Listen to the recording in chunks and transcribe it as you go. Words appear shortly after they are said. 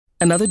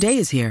Another day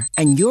is here,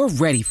 and you're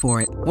ready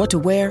for it. What to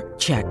wear?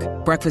 Check.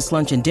 Breakfast,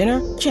 lunch, and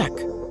dinner? Check.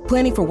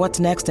 Planning for what's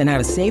next and how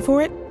to save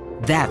for it?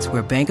 That's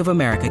where Bank of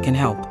America can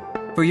help.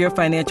 For your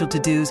financial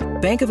to-dos,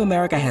 Bank of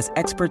America has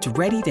experts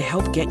ready to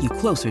help get you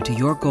closer to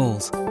your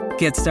goals.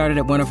 Get started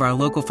at one of our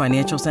local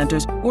financial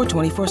centers or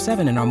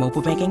 24/7 in our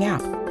mobile banking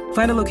app.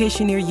 Find a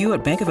location near you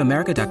at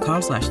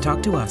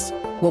bankofamerica.com/talktous.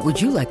 What would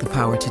you like the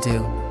power to do?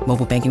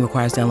 Mobile banking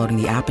requires downloading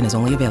the app and is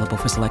only available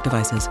for select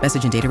devices.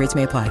 Message and data rates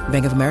may apply.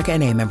 Bank of America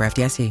N.A., member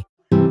FDIC.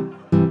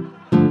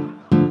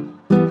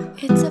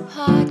 It's a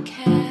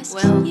podcast.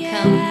 Welcome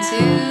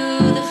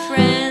to the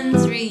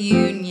Friends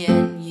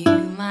Reunion. You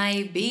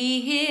might be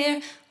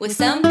here with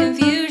some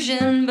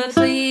confusion, but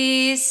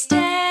please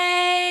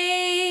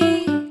stay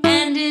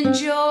and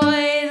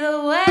enjoy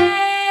the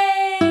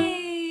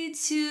way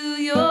to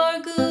your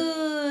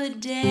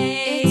good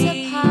day. It's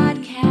a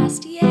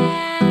podcast,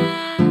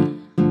 yeah.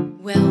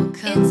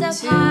 Welcome It's a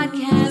to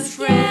podcast, the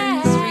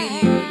Friends yeah.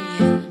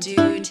 Reunion.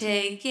 Do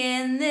take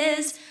in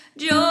this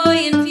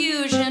joy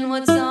infusion.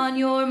 What's on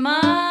your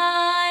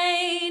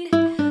mind?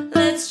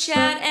 Let's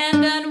chat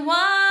and unwind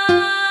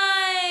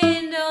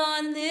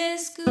on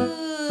this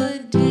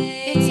good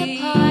day. It's a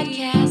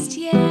podcast,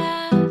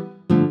 yeah.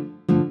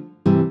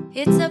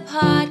 It's a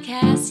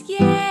podcast,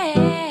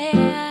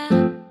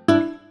 yeah.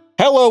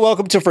 Hello,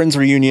 welcome to Friends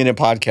Reunion, a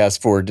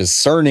podcast for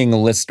discerning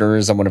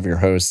listeners. I'm one of your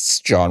hosts,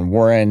 John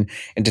Warren,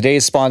 and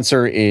today's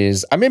sponsor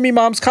is I'm in me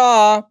mom's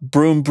car,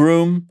 broom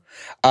broom.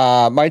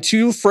 My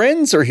two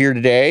friends are here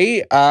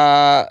today.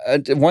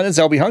 One is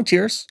LB Hunk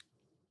Tears.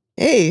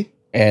 Hey.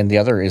 And the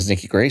other is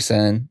Nikki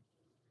Grayson.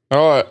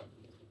 Oh,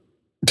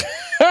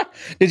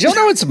 Did y'all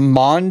know it's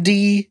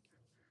Maundy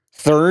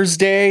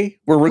Thursday?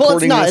 We're recording Well,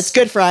 it's not. this. It's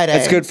Good Friday.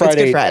 It's Good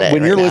Friday.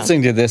 When right you're now.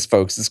 listening to this,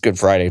 folks, it's Good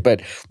Friday.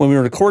 But when we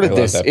recorded I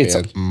love this, that it's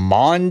band.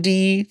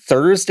 Maundy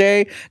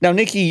Thursday. Now,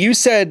 Nikki, you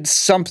said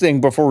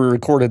something before we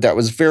recorded that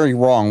was very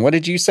wrong. What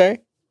did you say?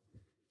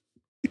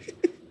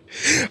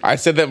 I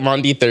said that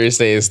Maundy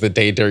Thursday is the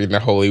day during the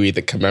Holy Week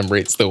that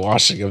commemorates the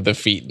washing of the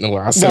feet and the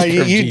last Supper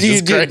of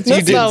Jesus Christ. You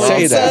That's didn't not what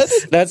say I that.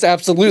 said. That's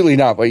absolutely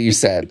not what you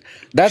said.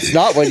 That's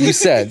not what you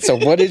said. So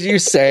what did you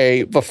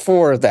say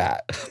before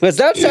that? Because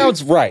that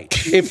sounds right.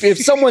 If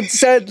someone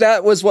said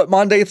that was what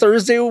Monday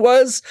Thursday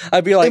was,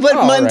 I'd be like, What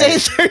oh, Monday,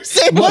 right.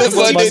 Thursday What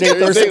was? Monday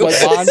Thursday?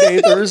 What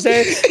Monday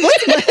Thursday?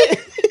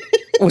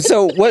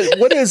 So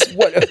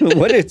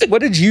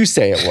what did you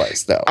say it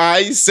was though?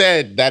 I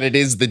said that it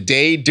is the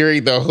day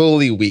during the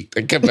Holy Week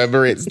that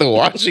commemorates the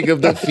washing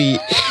of the feet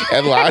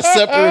and Last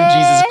Supper of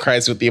Jesus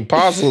Christ with the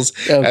apostles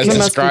as That must be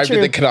described in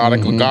true. the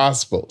canonical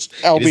Gospels.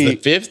 It LB. is the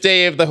fifth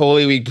day of the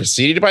Holy Week,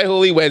 preceded by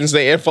Holy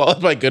Wednesday and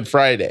followed by Good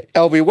Friday.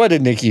 LB, what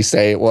did Nikki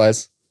say it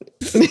was?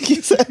 Nikki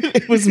said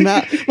it was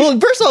Well,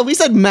 first of all, we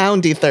said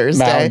Moundy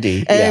Thursday.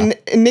 Moundy, And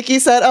Nikki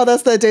said, oh,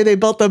 that's the day they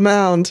built the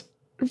mound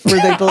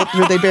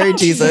where they buried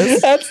Jesus.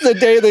 That's the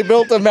day they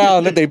built the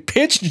mound that they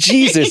pitched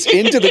Jesus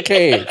into the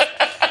cave.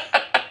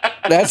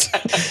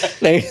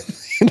 They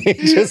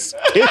just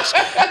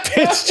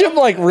pitched him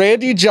like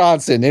Randy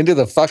Johnson into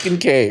the fucking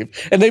cave,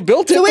 and they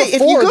built it So wait,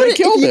 before they if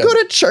killed you him. go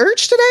to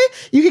church today,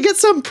 you could get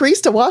some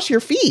priest to wash your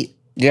feet.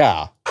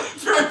 Yeah,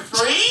 For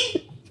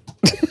free?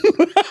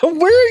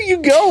 where are you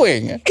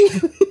going?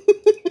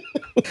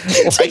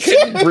 I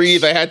couldn't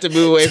breathe. I had to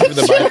move away from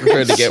the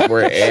microphone to get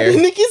more air.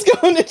 Nikki's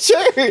going to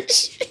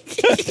church.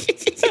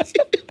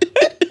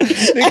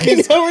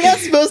 I know we're not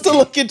supposed to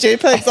look at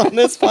JPEGs on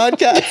this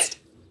podcast.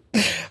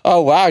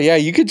 Oh wow, yeah,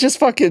 you could just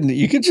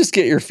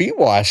get your feet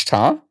washed,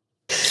 huh?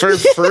 For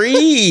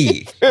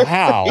free.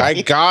 Wow,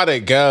 I gotta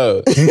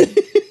go.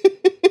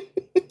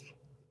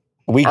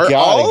 we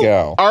gotta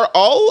go. Are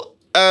all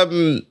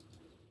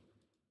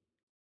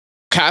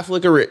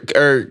Catholic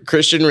or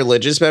Christian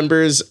religious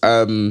members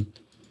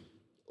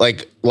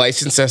like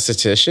licensed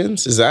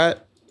estheticians? Is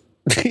that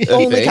a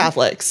Only thing?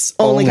 Catholics.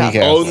 Only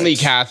Catholics. Only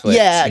Catholics.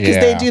 Yeah, because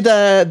Yeah. they do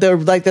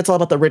the like that's all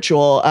about the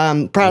ritual.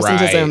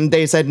 Protestantism, Right.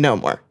 they said no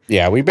more.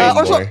 Yeah, we Or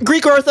basically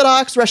Greek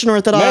Orthodox, Russian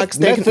Orthodox,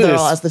 they're all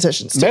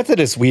estheticians. too.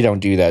 Methodists, we don't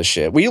do that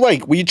shit.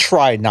 We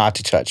try not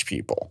to touch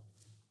people.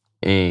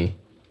 Mm.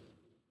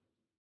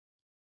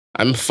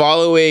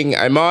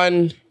 I'm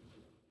on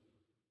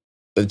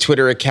the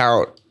Twitter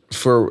account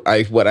for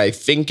what I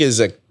think is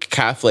a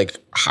Catholic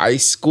high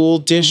school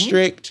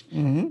district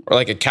or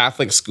like a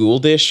Catholic school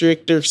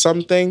district or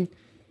something.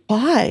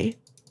 Why?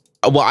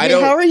 Well, I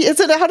don't. How do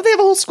they have a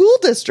whole school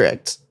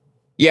district?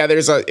 Yeah,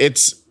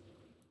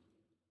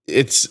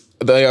 it's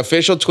the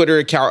official Twitter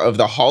account of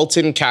the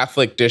Halton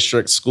Catholic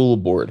District School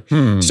Board,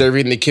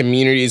 serving the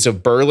communities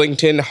of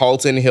Burlington,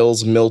 Halton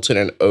Hills, Milton,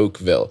 and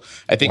Oakville.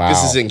 I think this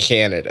Wow. is in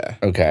Canada.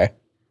 Okay.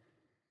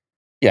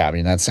 Yeah, I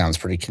mean that sounds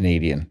pretty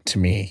Canadian to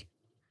me.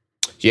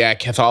 Yeah,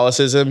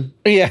 Catholicism.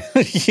 Yeah,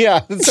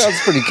 yeah, it sounds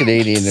pretty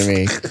Canadian to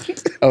me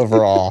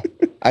overall.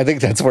 I think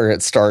that's where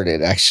it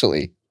started,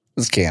 actually.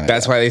 It's Canada.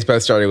 That's why they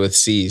both started with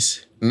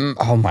C's.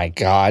 Oh my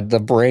God, the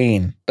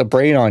brain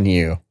on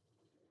you.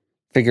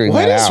 Figuring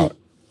What that is- out.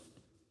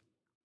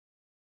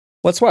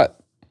 What's what?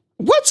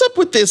 What's up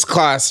with this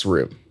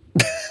classroom?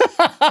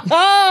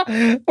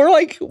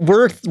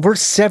 we're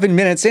 7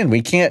 minutes in.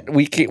 We can't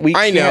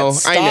I know.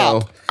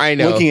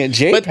 looking at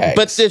JPEGs.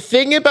 But the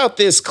thing about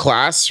this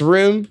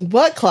classroom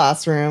What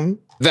classroom?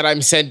 that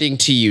I'm sending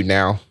to you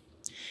now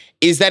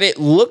is that it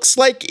looks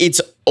like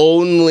it's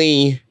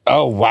only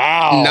oh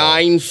wow,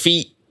 9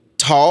 feet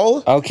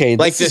tall. Okay,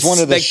 like this is one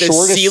of the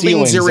shortest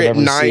ceilings are I've at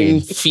ever 9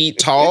 seen. feet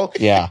tall.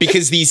 Yeah.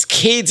 Because these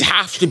kids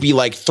have to be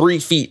like 3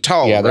 feet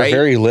tall. Yeah, they're right?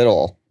 very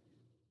little.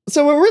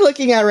 So what we're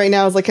looking at right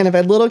now is like kind of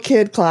a little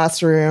kid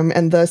classroom,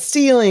 and the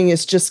ceiling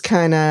is just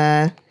kind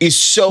of Is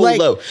so like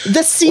low.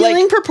 the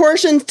ceiling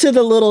proportion to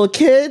the little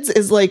kids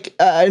is like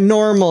a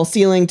normal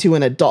ceiling to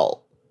an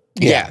adult.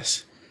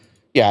 Yes.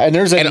 Yeah, and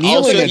there's a And kneeling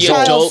also the adult.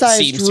 adult Child-sized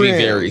seems to be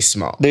room. very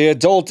small. The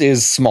adult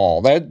is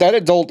small. That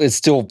adult is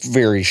still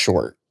very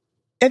short.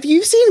 Have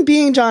you seen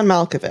Being John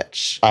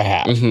Malkovich? I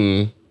have.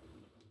 Mm-hmm.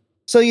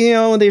 So you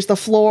know there's the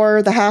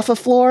floor, the half a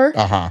floor.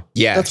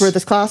 Yes. That's where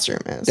this classroom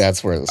is.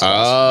 That's where this.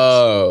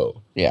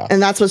 Oh. Yeah. And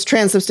that's what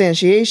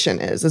transubstantiation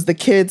is the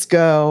kids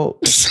go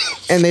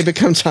and they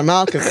become John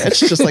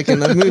Malkovich, just like in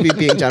the movie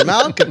Being John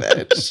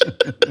Malkovich.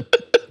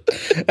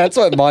 That's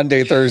what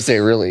Monday, Thursday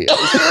really is.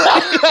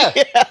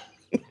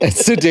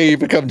 It's the day you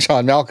become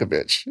John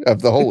Malkovich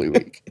of the Holy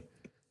Week.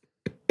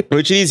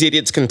 Which of these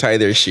idiots can tie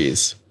their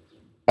shoes?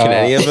 Can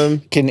any of them?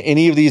 Can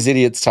any of these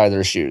idiots tie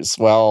their shoes?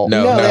 Well,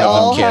 No. No, none they of them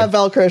all can. have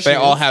Velcro shoes. They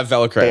all have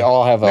Velcro. they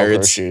all have Velcro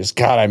Nerds. shoes.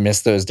 God, I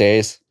miss those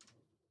days.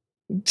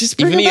 Just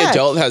bring Even the them back.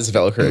 adult has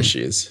Velcro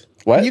shoes.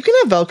 What? You can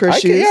have Velcro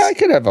shoes. I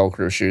could have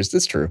Velcro shoes.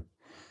 That's true.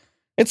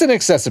 It's an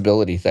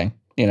accessibility thing,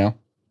 you know?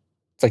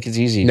 It's like it's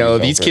easy. to No,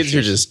 do these Velcro kids are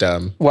shoes. just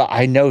dumb. Well,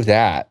 I know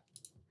that.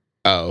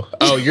 Oh,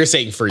 you're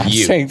saying for I'm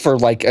you. saying for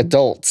like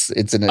adults,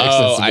 it's an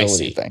Oh, I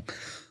accessibility see. thing.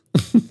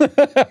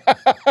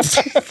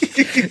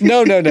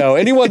 No.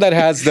 Anyone that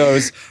has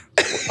those,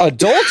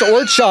 adult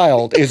or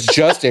child, is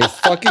just a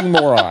fucking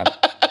moron.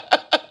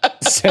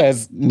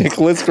 Says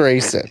Nicholas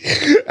Grayson.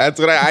 That's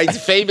what I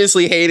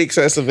famously hate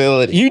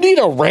accessibility. You need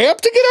a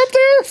ramp to get up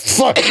there?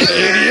 Fucking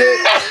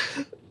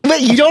idiot.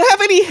 Wait, you don't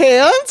have any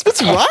hands?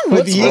 What's wrong with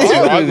What's you?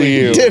 wrong with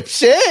you?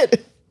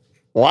 Dipshit.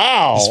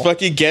 Wow. Just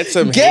fucking get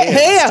some Get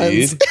hands,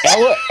 hands.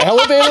 dude.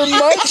 Elevator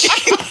much?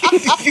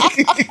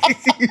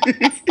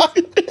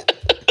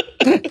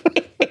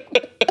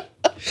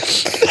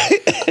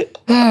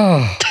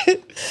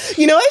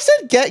 You know, I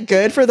said get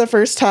good for the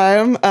first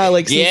time,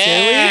 like sincerely,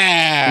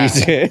 Yeah.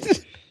 You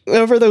did?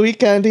 over the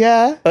weekend.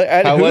 Yeah.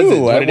 At How who? was it?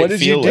 What did it you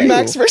feel do? like?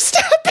 Max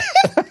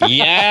Verstappen.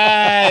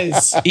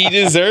 Yes. He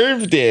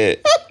deserved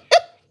it.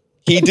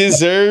 He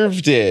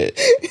deserved it.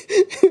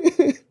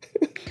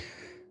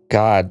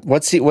 God,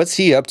 what's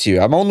he up to?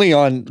 I'm only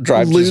on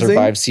Drive Losing? to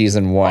Survive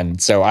season 1,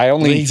 so I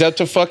only He's up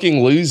to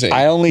fucking losing.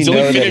 I only he's know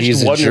only that finished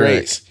he's a one jerk.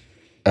 race.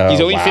 Oh,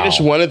 He's only wow.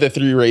 finished one of the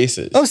 3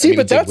 races. Oh, see, I mean,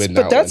 but he did win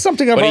that that's one.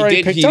 something I've But already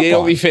he picked did, up He did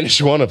on. only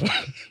finish one of them.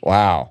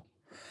 Wow.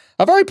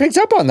 I've already picked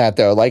up on that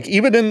though. Like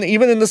even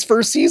in this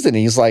first season,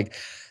 he's like,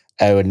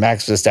 oh, and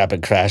Max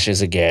Verstappen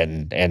crashes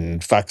again and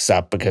fucks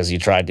up because he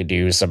tried to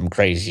do some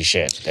crazy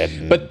shit.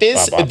 And But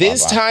this blah, blah, blah,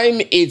 blah.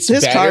 time it's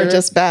His better car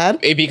just bad.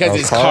 because Oh,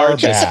 his car car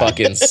just bad.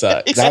 fucking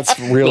sucks. That's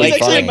really He's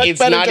actually a funny. much It's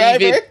better not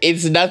driver. even.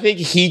 It's nothing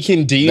he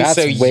can do. That's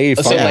so way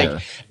so funnier.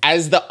 like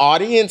as the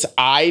audience,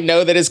 I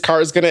know that his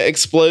car is gonna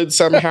explode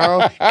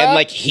somehow, and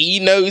like he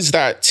knows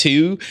that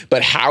too.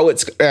 But how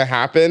it's gonna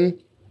happen,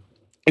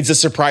 it's a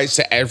surprise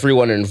to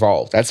everyone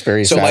involved. That's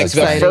very so. Like the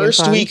satisfying. first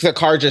Fun. week, the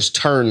car just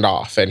turned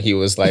off, and he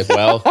was like,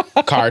 "Well,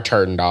 car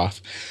turned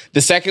off."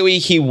 The second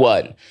week, he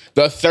won.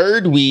 The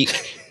third week.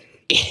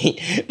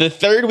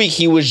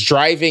 He was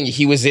driving,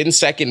 he was in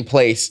second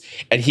place,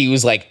 and he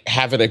was like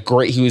having a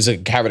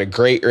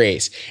great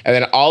race. And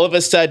then all of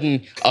a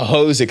sudden a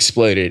hose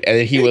exploded, and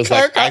then he was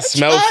car like, I caught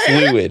smell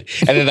fire." fluid.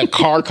 And then the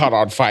car caught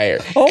on fire.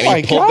 Oh and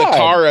my he pulled God. the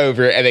car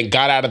over and then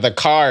got out of the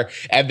car.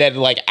 And then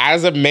like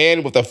as a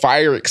man with a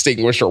fire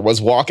extinguisher was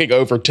walking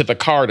over to the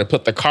car to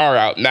put the car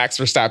out, Max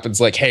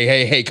Verstappen's like,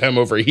 hey, come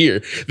over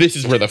here. This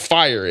is where the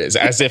fire is.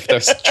 As if the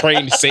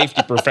trained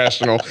safety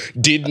professional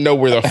didn't know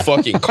where the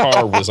fucking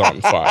car was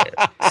on fire.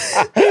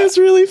 It was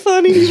really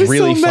funny. He was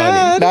really so funny.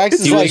 mad. Max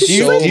is He like, was do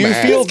you, so do you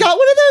mad. feel He's got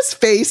one of those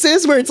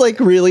faces where it's like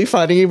really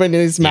funny when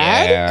he's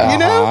mad, Yeah. you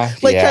know,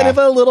 like yeah. kind of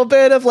a little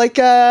bit of like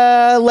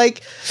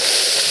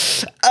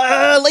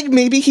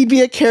maybe he'd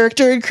be a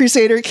character in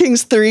Crusader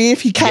Kings 3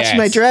 if he catch Yes.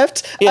 my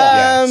drift.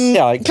 Yeah.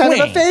 Yeah, like, kind of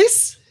twang. a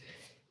face.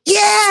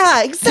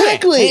 Yeah,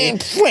 exactly.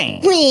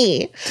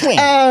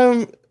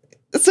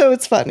 So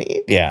it's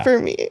funny, Yeah. for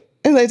me,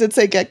 and I did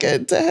say get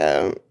good to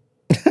him.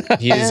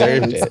 He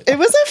deserved And it. It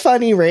was a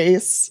funny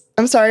race.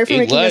 I'm sorry for It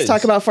making us was.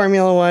 talk about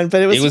Formula One,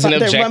 but it was It was an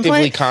fun. At one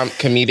objectively point-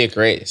 comedic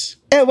race.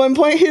 At one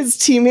point, his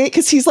teammate,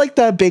 because he's like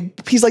the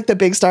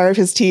big star of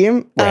his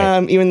team,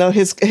 Right. even though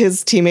his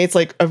teammate's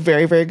like a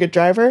very, very good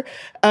driver,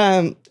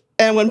 and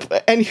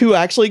who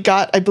actually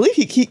got, I believe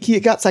he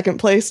got second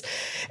place,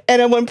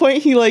 and at one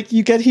point he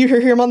you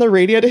hear him on the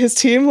radio to his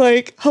team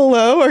like,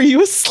 "Hello, are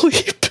you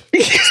asleep?"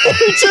 Because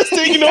they're just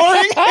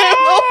ignoring him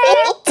the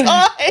whole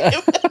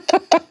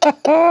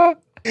time.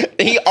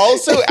 He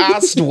also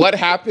asked what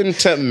happened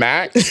to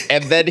Max,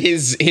 and then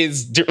his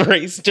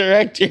race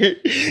director,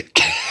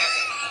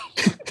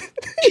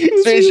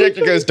 race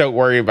director goes, "Don't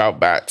worry about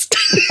Max.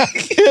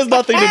 It has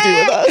nothing to do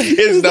with us.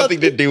 It has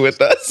nothing to do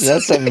with us."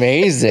 That's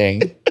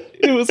amazing.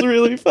 It was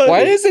really funny.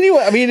 Why does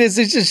anyone? I mean, is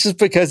it just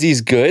because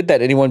he's good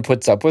that anyone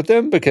puts up with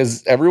him?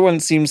 Because everyone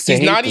seems to He's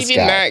hate not this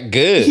even guy. that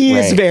good. He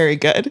is Right. very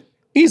good.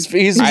 He's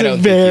I a don't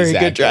very think he's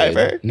good that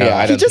driver. No, Yeah.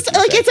 I He don't just think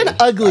he's like that it's an good.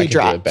 ugly I can do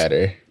drive. it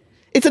better.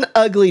 It's an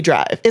ugly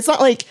drive. It's not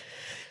like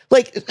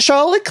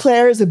Charles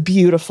Leclerc is a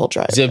beautiful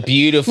driver. It's a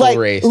beautiful like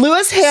race.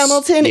 Lewis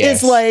Hamilton Yes.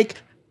 is like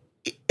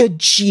a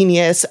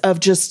genius of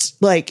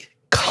just like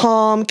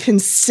calm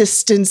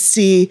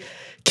consistency,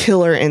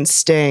 killer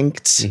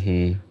instinct,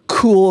 Mm-hmm.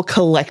 cool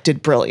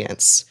collected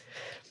brilliance.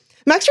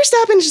 Max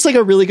Verstappen is just like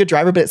a really good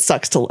driver, but it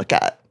sucks to look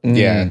at.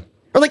 Yeah.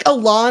 Or like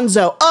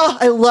Alonso. Oh,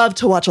 I love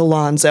to watch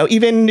Alonso,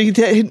 even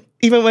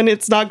when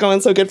it's not going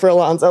so good for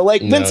Alonso.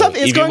 Like when No, stuff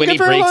is even going when good he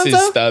for breaks Alonso,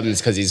 his thumbs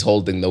because he's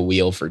holding the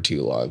wheel for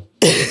too long.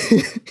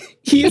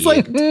 he's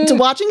like to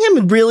watching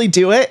him really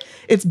do it.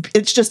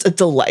 It's just a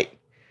delight.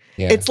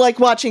 Yeah. It's like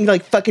watching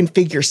like fucking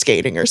figure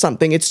skating or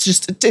something. It's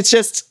just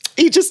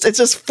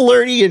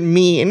flirty and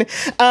mean.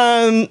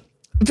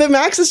 But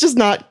Max is just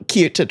not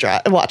cute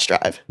to watch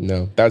drive.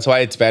 No, that's why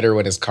it's better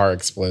when his car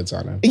explodes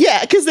on him. Yeah,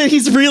 because then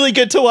he's really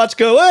good to watch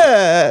go.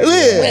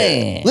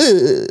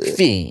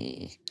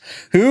 Fee.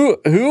 Who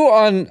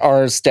on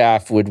our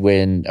staff would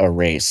win a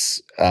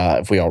race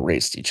if we all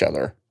raced each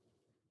other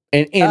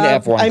in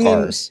F1 I mean-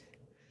 cars?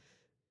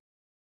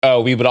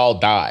 Oh, we would all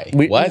die.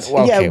 What?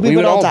 Okay, Yeah, we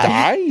would all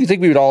die. You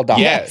think we would all die?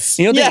 Yes.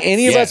 You don't think Yes.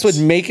 any of us Yes.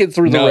 would make it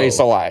through the No. race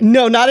alive?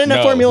 No, not in a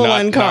No, Formula not-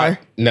 One car.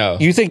 No.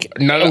 You think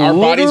Our bodies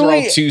were all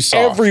literally too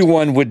soft.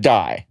 everyone would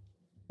die?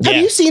 Have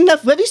you seen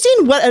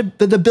what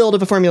the build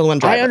of a Formula One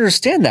driver? I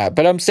understand that,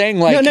 but I'm saying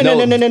like No. No,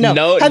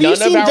 Have you none of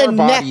seen our the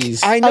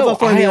bodies- neck I know, of a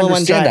Formula I One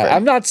understand driver? that.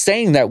 I'm not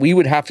saying that we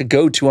would have to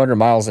go 200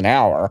 miles an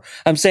hour.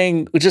 I'm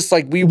saying just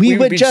like we we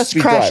would be just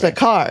speed crash the driving.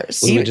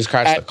 cars. We would just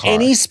crash the At car.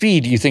 any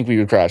speed, you think we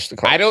would crash the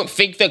car? I don't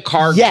think the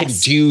car Yes. can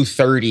do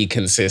 30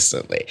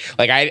 consistently.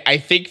 Like I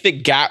think the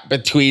gap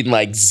between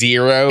like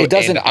 0 It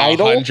doesn't and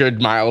idle? 100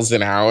 miles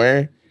an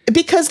hour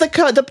Because the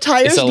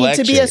tires It's need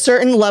to be a electric.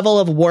 certain level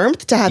of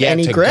warmth to have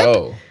any to grip.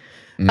 go.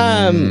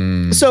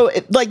 So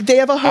like they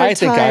have a hard I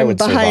think I time would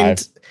behind.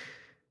 survive.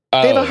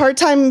 They have Oh. a hard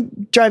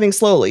time driving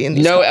slowly in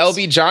these No, cars.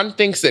 LB John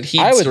thinks that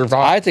he'd I would.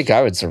 survive. I think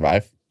I would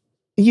survive.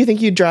 You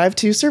think you'd drive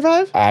to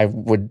survive? I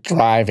would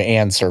drive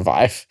and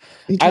survive.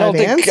 You'd I don't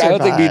drive think. and I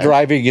don't think me survive.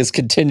 driving is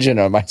contingent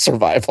on my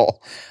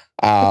survival.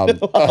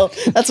 Well,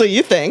 that's what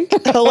you think.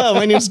 Hello,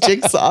 my name's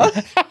Jigsaw.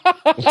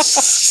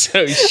 so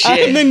I'm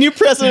shit. the new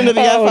president of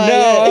the Oh FIA.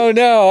 no! Oh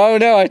no! Oh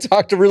no! I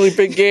talked a really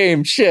big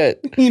game.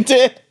 Shit. You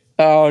did.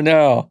 Oh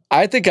no!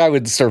 I think I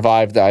would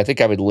survive. Though I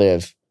think I would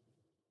live.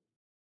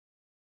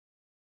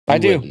 I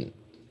do. Wouldn't.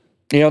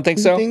 You don't think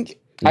so? You think-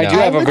 I do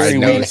No, have a would very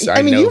say- weak. I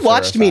I mean, know you for a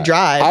watched me fact.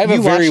 drive. I have a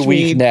You very watched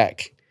weak me-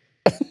 neck.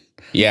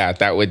 Yeah,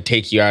 that would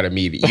take you out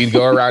immediately. You'd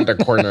go around a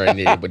corner and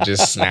it would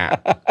just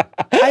snap.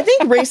 I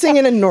think racing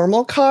in a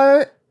normal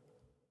car,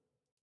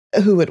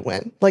 who would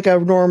win? Like a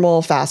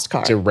normal fast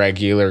car, It's a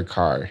regular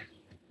car.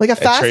 like a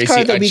fast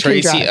car that we can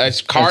drive. A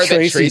car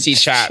that Tracy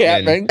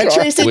Chapman A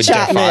Tracy would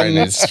Chapman, define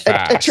as a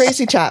fast.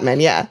 Tracy Chapman,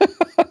 yeah.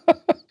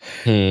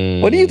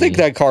 What do you think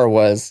that car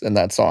was in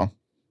that song?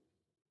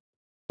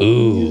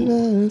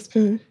 Ooh,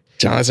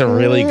 John, that's a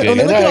really Let good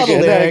me Isn't look at all the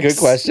that a good lyrics.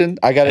 question?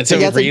 I got to It's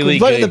take a That's like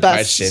really one of good the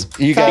best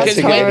question. You guys fast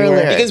take car it anywhere.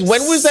 lyrics. Because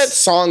when was that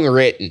song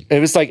written? It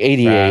was like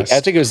 88. Fast. I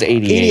think it was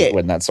 88, 88.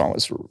 when that song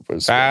was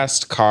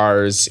Fast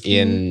cars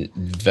in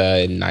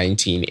the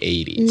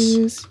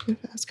 1980s.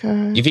 Fast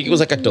car. You think it was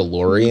like a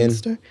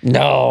DeLorean?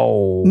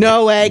 No.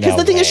 No way. Because No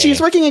the thing is, way.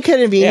 she's working in a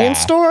convenience Yeah.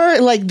 store.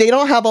 Like, they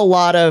don't have a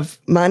lot of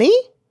money.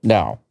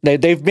 No.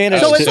 They've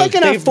managed So it's to, like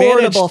an they've affordable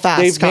managed,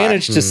 fast They've car.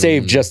 managed to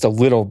save just a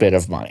little bit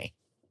of money.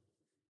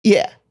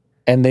 Yeah.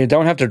 And they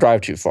don't have to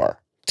drive too far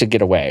to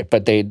get away,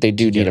 but they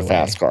do need a away.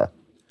 fast car.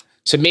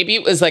 So maybe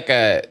it was like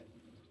a.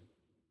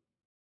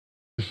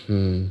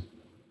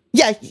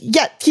 Yeah.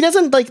 He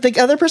doesn't, like, the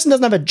other person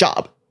doesn't have a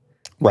job,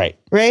 Right.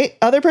 right?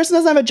 Other person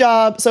doesn't have a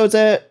job. So it's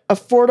a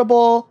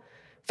affordable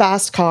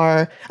fast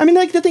car. I mean,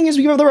 like, the thing is,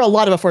 there were a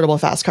lot of affordable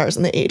fast cars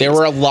in the 80s. There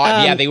were a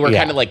lot. Yeah, they were yeah.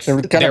 kind of like. They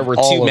were kind There of were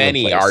all too over the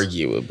many, place.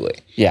 arguably.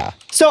 Yeah.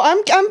 So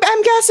I'm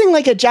guessing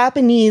like a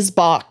Japanese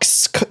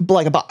box,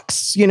 like a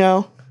box, you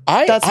know?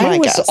 That's I my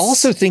was guess.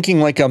 also thinking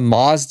like a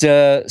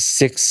Mazda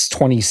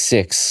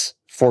 626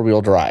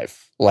 four-wheel drive.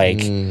 Like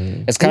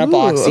it's kind of Ooh,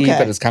 boxy, okay.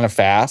 but it's kind of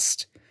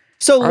fast.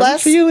 So I've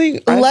less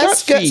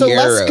got good. So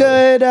less Fiero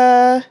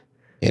good.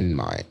 in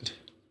mind.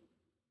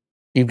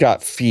 You've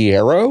got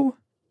Fiero.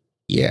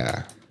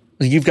 Yeah.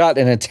 You've got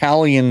an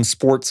Italian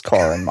sports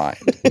car in mind.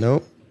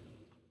 Nope.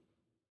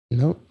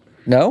 Nope.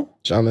 No?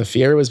 John, the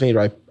Fiero was made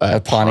by A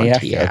Pontiac?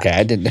 Okay,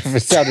 I didn't.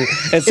 It sounded.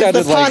 It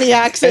sounded The like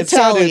Pontiac's it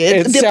sounded- Italian.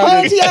 it The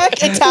sounded-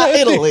 Pontiac,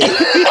 Italy.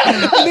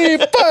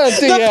 The Pontiac.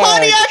 The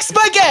Pontiac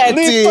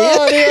spaghetti. The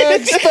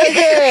Pontiac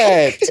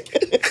spaghetti.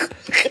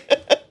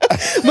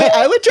 Wait,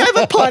 I would drive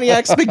a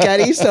Pontiac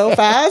Spaghetti so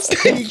fast.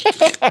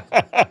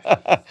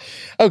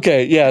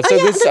 Okay, yeah. So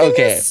The thing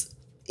okay. is,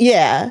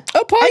 yeah.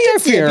 A Pontiac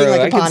see it being Fiero, like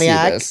a I can see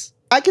Pontiac. this.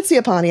 I could see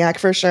a Pontiac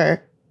for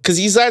sure. Because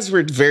these guys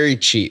were very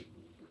cheap.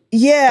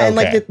 Yeah, and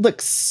like Okay. it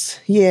looks.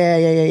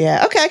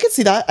 Yeah. Okay, I could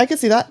see that. I could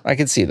see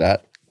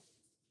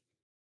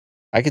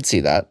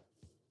that.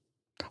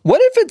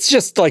 What if it's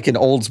just like an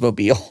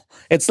Oldsmobile?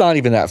 It's not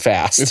even that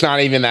fast. It's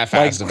not even that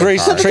fast. like of a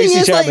Tracy, car. thing Tracy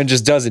is, Chapman like-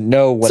 just doesn't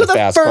know what So a the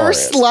fast car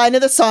first is. line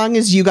of the song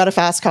is "You got a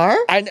fast car."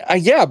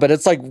 Yeah, but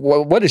it's like,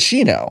 what does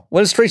she know?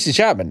 What does Tracy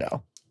Chapman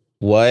know?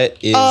 What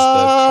is the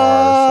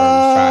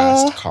car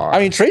from Fast Car? I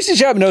mean, Tracy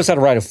Chapman knows how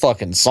to write a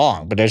fucking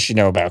song, but does she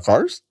know about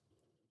cars?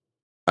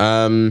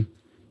 the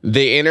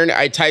internet.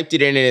 I typed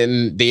it in,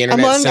 and the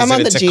internet I'm says on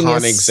that it's the a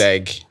Genius.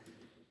 Koenigsegg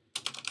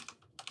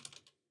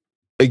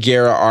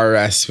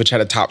Agera RS, which had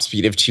a top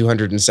speed of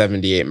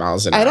 278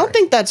 miles an hour. I don't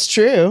think that's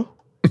true.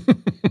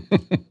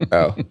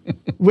 Oh,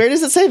 Where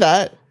does it say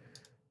that?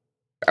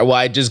 well,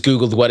 I just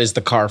googled what is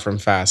the car from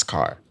Fast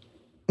Car.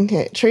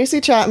 Okay,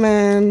 Tracy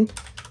Chapman.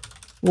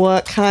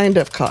 What kind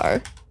of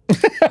car?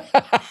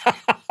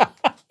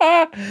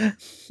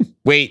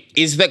 Wait,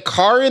 is the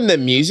car in the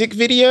music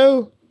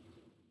video?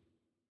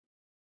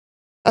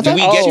 I Do thought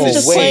we get she to was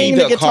just see playing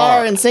the the guitar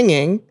car? and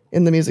singing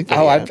in the music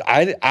video. Oh,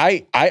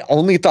 I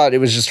only thought it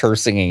was just her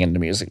singing in the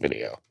music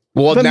video.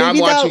 Well, But now I'm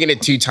maybe watching that- it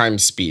at 2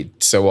 times speed,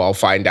 so I'll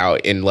find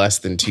out in less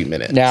than 2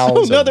 minutes. Now,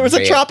 Oh no, there was a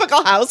man.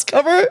 tropical house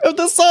cover of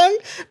this song.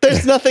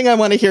 There's nothing I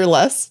want to hear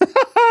less.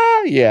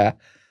 yeah,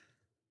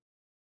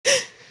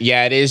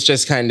 Yeah, it is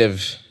just kind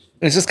of.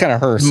 it's just kind of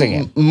her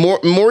singing.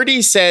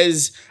 Morty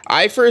says,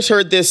 I first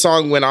heard this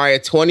song when I, a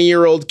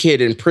 20-year-old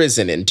kid in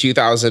prison in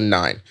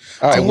 2009.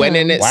 I went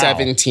in at wow.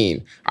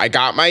 17. I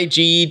got my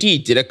GED,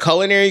 did a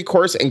culinary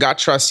course, and got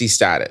trustee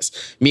status.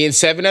 Me and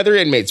 7 other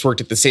inmates worked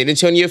at the San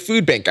Antonio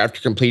Food Bank. After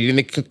completing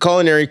the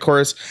culinary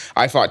course,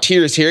 I fought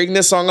tears hearing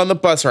this song on the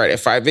bus ride at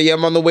 5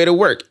 a.m. on the way to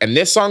work. And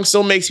this song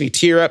still makes me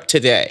tear up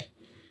today.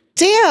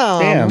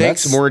 Damn.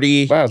 Thanks, that's-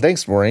 Morty. Wow,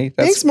 thanks, Morty.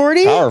 That's Thanks,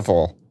 Morty.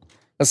 Powerful.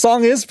 The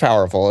song is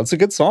powerful. It's a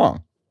good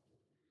song.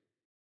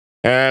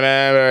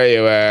 Whenever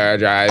you were I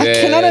driving,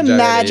 cannot driving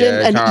imagine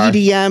your an car.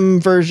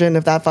 EDM version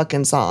of that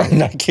fucking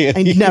song. I can't.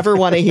 I never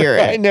want to hear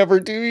I it. never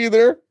do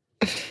either.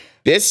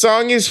 This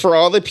song is for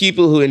all the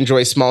people who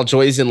enjoy small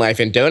joys in life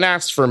and don't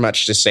ask for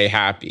much to stay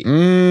happy.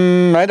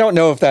 I don't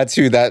know if that's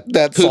who that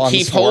Who song's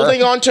keep for.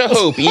 holding on to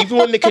hope even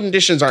when the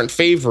conditions aren't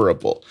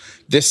favorable.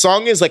 This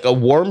song is like a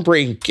warm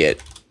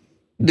blanket.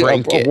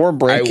 A warm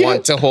blanket? I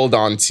want to hold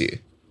on to.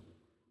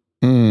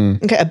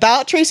 Okay,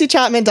 about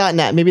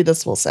TracyChapman.net. Maybe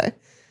this will say.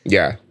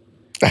 Yeah.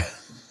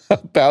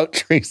 About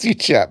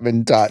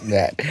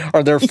TracyChapman.net.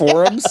 Are there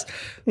forums?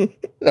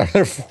 Are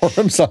there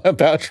forums on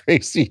about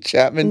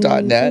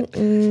TracyChapman.net?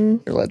 Here,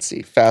 let's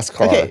see. Fast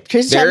car. Okay,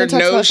 Tracy There are Chapman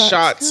talks no about that.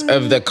 shots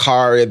of the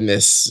car in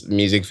this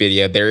music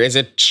video. There is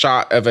a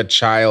shot of a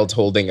child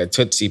holding a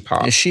Tootsie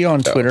Pop. Is she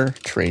on Twitter?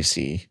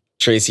 Tracy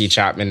Tracy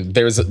Chapman.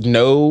 There's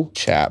no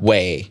Chapman.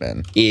 way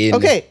in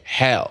Okay.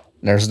 hell.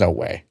 There's no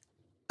way.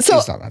 So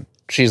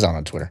She's not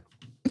on Twitter.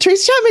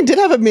 Tracy Chapman did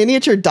have a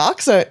miniature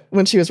dachshund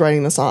when she was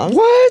writing the song.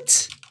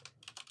 What?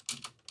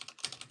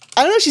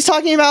 I don't know. She's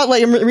talking about,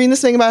 like, I'm reading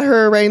this thing about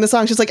her writing the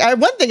song. She's like,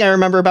 one thing I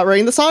remember about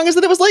writing the song is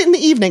that it was late in the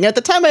evening. At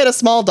the time, I had a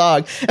small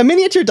dog, a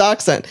miniature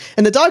dachshund,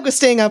 and the dog was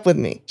staying up with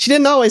me. She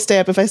didn't always stay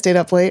up if I stayed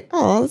up late.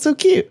 Oh, that's so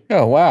cute.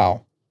 Oh,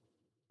 wow.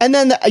 And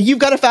then You've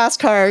Got a Fast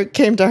Car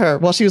came to her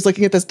while she was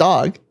looking at this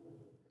dog.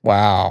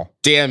 Wow.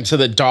 Damn, so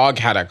the dog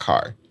had a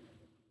car.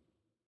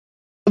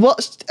 Well,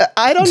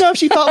 I don't know if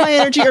she felt my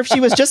energy or if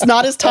she was just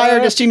not as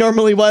tired as she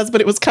normally was, but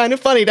it was kind of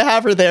funny to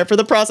have her there for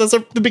the process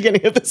of the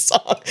beginning of this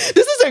song.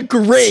 This is a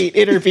great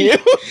interview.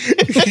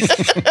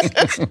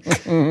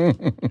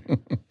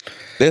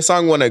 This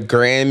song won a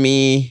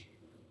Grammy.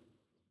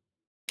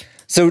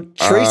 So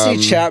Tracy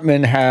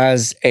Chapman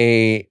has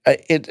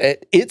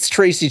it's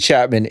Tracy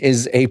Chapman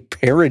is a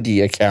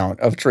parody account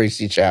of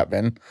Tracy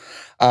Chapman.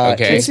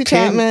 Okay. Tracy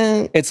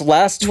Chapman, Its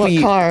last what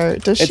tweet. car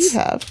does she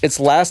have? Its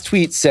last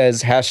tweet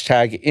says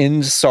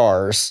 #end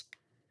SARS.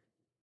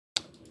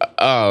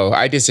 Oh,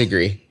 I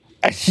disagree.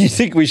 You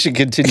think we should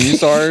continue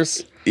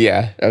SARS?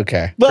 Yeah.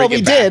 Okay. Well, Bring we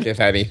it back, did. if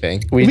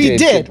anything. We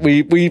did.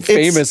 We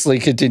famously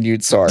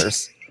continued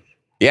SARS.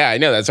 Yeah, I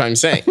know. That's what I'm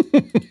saying.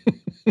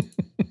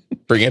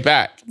 Bring it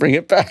back. Bring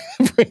it back.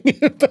 Bring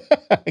it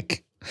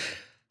back.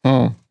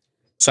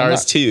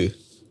 SARS 2.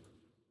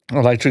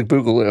 Electric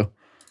Boogaloo.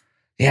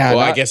 Yeah. Well,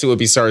 I guess it would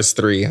be SARS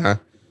 3, huh?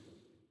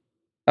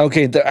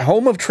 Okay, the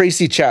home of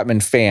Tracy Chapman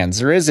fans.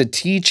 There is a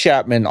T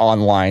Chapman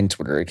online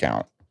Twitter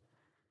account.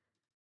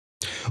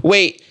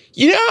 Wait,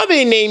 you know how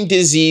they named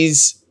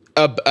disease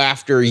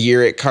after a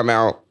year it come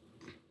out?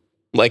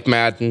 Like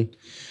Madden?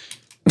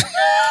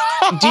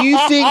 Do you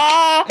think...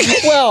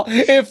 Well,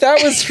 if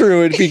that was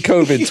true, it'd be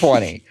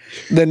COVID-20.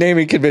 The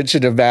naming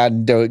convention of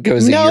Madden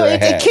goes a No, year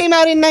it ahead. came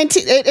out in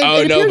 19.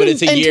 Oh, no, but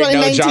it's a year.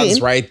 No,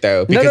 John's right,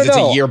 though. Because it's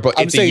a year, I'm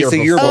it's a saying year it's a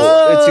before. year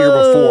before. It's a year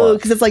before.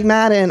 Because it's like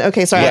Madden.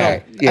 Okay, sorry.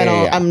 Yeah, I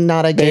don't. yeah. I'm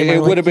not a gamer. It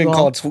would like have been you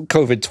all. called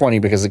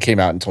COVID-20 because it came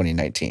out in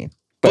 2019.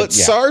 But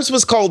yeah. SARS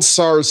was called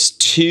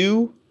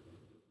SARS-2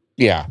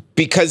 Yeah.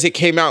 because it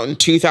came out in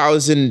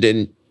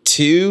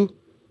 2002.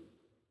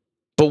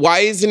 But why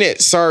isn't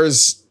it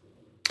SARS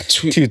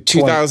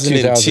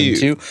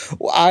 2002?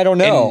 Well, I don't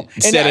know.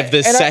 Instead of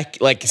the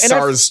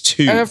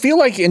SARS-2. And I feel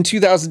like in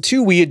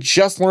 2002 we had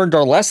just learned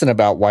our lesson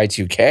about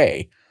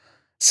Y2K.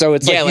 So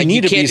it's like you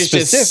need to be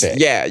specific.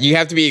 You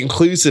have to be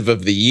inclusive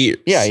of the years.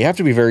 Yeah, you have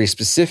to be very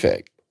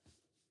specific.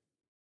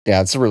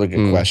 Yeah, it's a really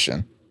good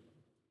question.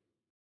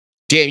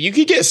 Damn, you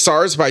could get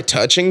SARS by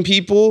touching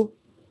people?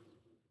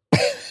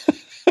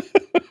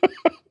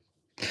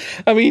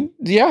 I mean,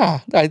 yeah,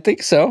 I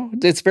think so.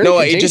 It's very it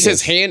contagious.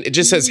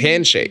 just says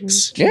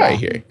handshakes right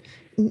here.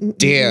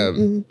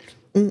 Damn.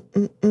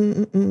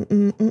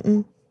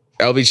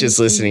 LB's just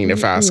listening to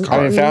Fast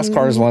Car. I mean, Fast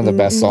Car is one of the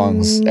best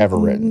songs ever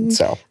written.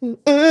 So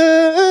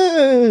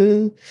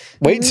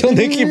wait till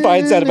Nikki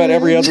finds out about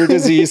every other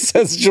disease,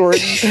 says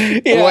Jordan.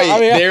 Yeah, Wait,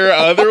 there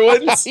are other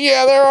ones?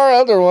 Yeah, there are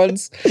other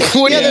ones.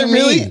 What do you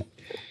mean?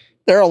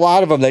 There are a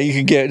lot of them that you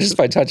can get just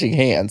by touching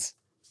hands.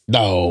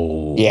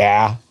 No.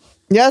 Yeah.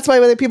 Yeah, that's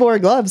why people wear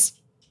gloves.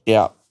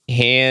 Yeah.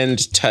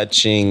 Hand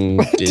touching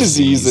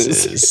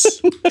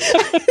diseases.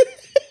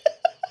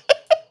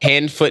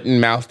 Hand, foot,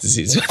 and mouth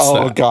disease. What's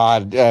that?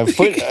 God.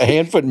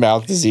 Hand, foot, and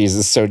mouth disease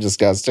is so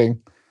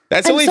disgusting.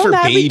 That's I'm only so for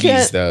mad we babies,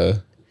 can't though.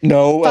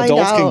 No, find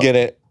adults can out. get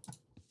it.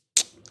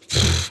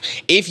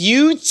 If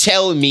you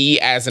tell me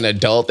as an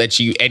adult that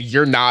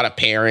you're not a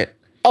parent,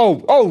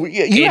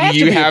 You have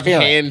to be have a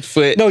parent. hand,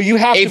 foot. No, you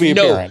have to be a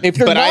parent. If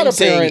you're but not I'm a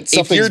saying, parent, if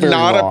something's you're very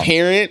not wrong. a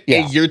parent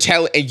Yeah.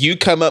 and you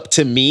come up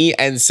to me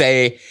and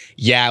say,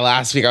 "Yeah,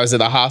 last week I was in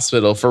the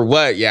hospital for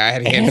what? Yeah, I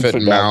had hand, foot,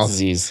 and mouth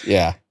disease.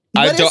 Yeah.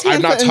 What is I'm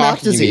hand, not foot, and mouth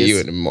talking to disease? you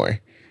anymore.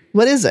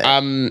 What is it?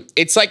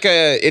 It's like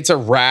it's a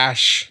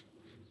rash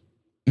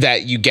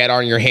that you get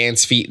on your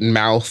hands, feet, and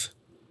mouth.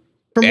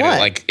 From And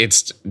what?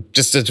 it's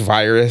just a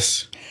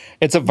virus.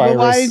 It's a Well, virus.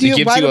 why do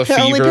gives why you do a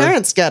only fever.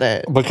 parents get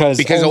it? because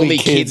Only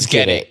kids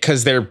get it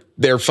because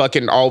they're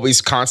fucking always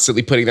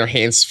constantly putting their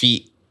hands,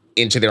 feet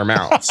into their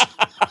mouths.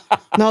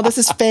 No, this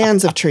is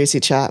fans of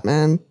Tracy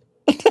Chapman.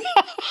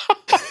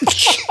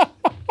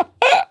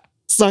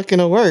 It's not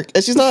gonna work.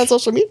 And she's not on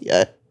social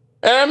media.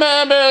 I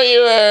remember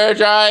you were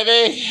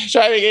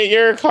driving in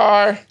your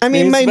car. I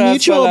mean, It's my best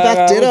mutual that I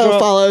Beck Ditto was-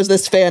 follows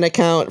this fan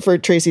account for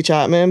Tracy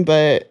Chapman,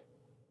 but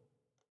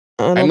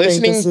I don't I'm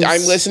think this is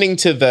I'm listening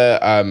to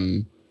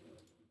the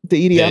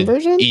the EDM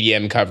version.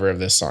 EDM cover of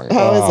this song.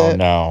 How is it?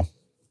 No.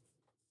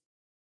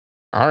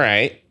 All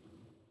right.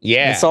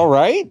 Yeah. It's all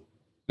right?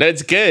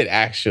 That's good,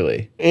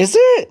 actually. Is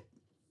it?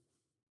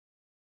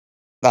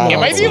 Am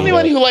I the only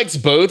one who likes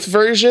both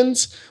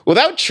versions?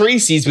 Without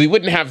Tracy's, we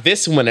wouldn't have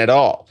this one at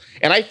all.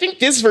 And I think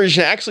this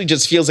version actually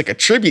just feels like a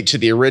tribute to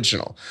the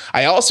original.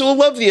 I also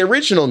love the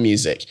original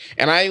music,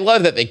 and I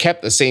love that they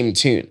kept the same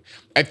tune.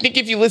 I think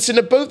if you listen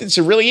to both, it's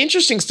a really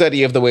interesting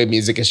study of the way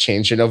music has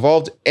changed and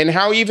evolved, and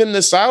how even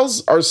the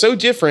styles are so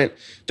different,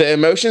 the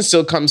emotion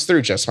still comes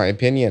through, just my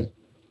opinion.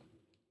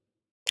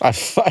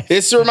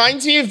 This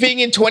reminds me of being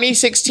in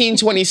 2016,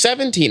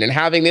 2017, and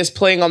having this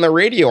playing on the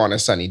radio on a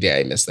sunny day.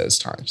 I miss those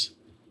times.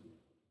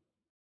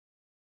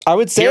 I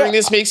would say Hearing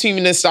this makes me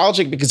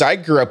nostalgic because I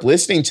grew up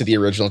listening to the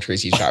original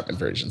Tracy Chapman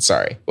version.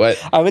 Sorry.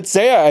 What? I would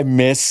say I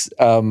miss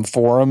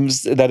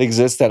forums that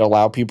exist that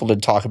allow people to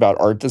talk about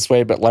art this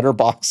way, but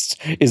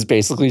Letterboxd is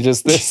basically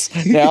just this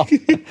now.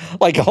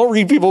 Like, I'll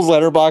read people's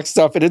Letterboxd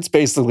stuff, and it's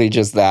basically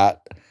just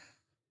that.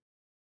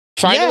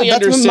 Finally yeah,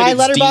 that's when understood my its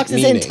letterbox deep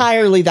is meaning.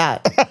 entirely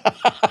that.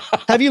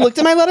 Have you looked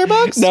at my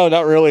letterbox? No,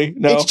 not really.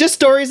 No. It's just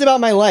stories about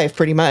my life,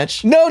 pretty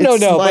much. No. It's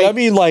But like- I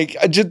mean, like,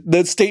 just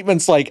the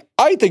statements like,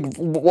 I think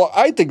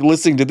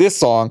listening to this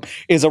song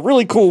is a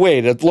really cool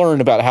way to learn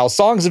about how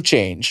songs have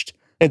changed.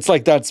 It's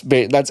like that's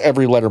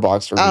every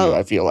Letterboxd review, Oh.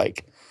 I feel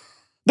like.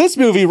 This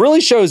movie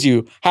really shows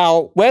you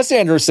how Wes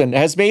Anderson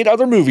has made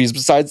other movies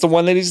besides the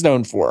one that he's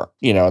known for.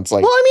 You know, it's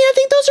like, Well, I mean, I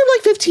think those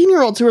are like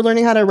 15-year-olds who are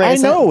learning how to write. I a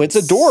know, it's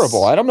sentence.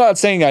 adorable. I'm not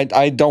saying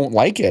I don't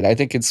like it. I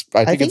think it's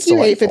I think it's you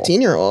hate delightful.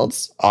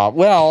 15-year-olds.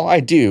 Well,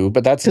 I do,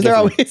 but that's Because they're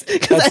different. always,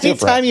 because That's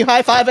anytime different. you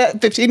high five at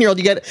 15-year-old,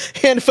 you get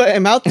hand, foot,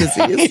 and mouth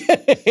disease.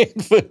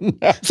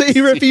 So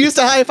you refuse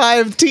to high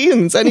five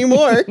teens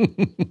anymore.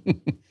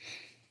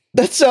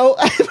 That's so,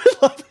 I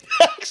would love it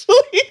actually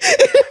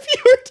if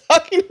you were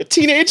talking to a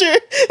teenager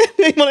and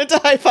they wanted to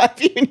high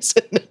five you and you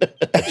said no.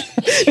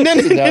 I'm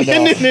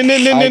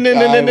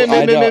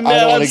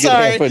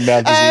sorry.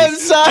 I'm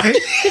sorry.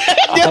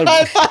 You're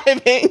high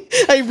fiving.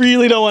 I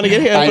really don't want to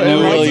get hand, I foot, know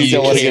and mouth what really disease. you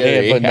don't wanna get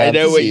carry. hand, foot, I mouth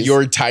know what disease.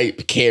 your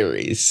type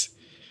carries.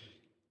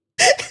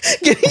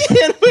 Getting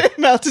hand, foot, and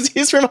mouth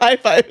disease from high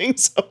fiving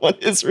someone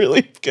is really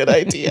a good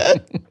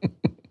idea.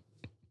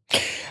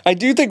 I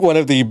do think one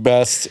of the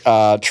best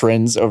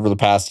trends over the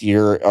past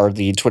year are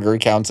the Twitter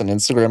accounts and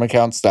Instagram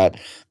accounts that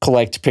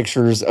collect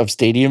pictures of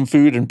stadium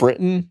food in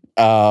Britain.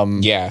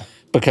 Yeah.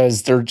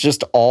 Because they're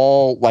just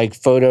all like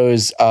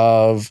photos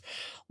of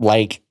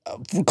like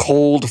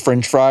cold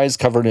French fries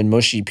covered in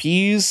mushy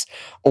peas,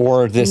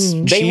 or this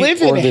They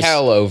live in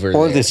hell over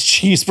or there. this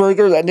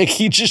cheeseburger that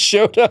Nikki just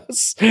showed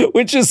us,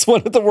 which is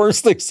one of the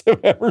worst things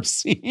I've ever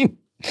seen.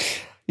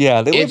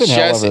 Yeah, they live It's in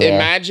hell just over there.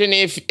 imagine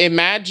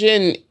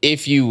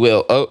if you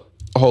will. Oh,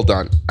 hold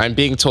on. I'm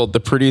being told the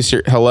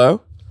producer.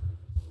 Hello.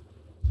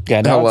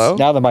 Yeah, now, Hello?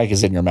 now the mic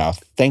is in your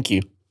mouth. Thank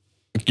you.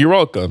 You're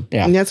welcome.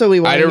 Yeah. And that's what we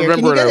want. I to don't hear.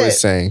 Can remember you what I get was it?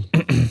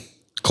 saying.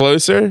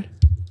 Closer.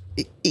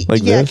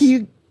 Like yeah, this? can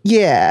you?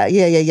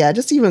 Yeah.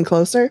 Just even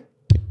closer.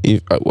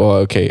 Well,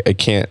 okay. I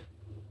can't.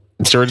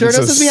 Jordan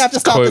says we have to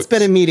stop this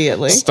bit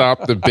immediately.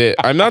 Stop the bit.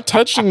 I'm not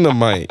touching the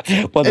mic.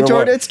 Wonder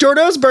what- It's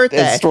Jordo's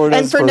birthday. It's Jordo's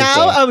and for birthday.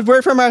 now, a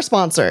word from our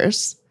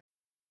sponsors.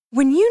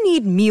 When you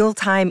need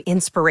mealtime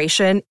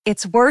inspiration,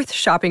 it's worth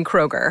shopping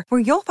Kroger, where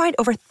you'll find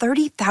over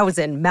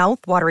 30,000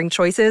 mouth-watering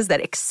choices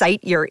that excite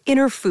your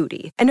inner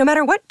foodie. And no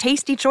matter what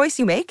tasty choice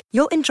you make,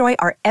 you'll enjoy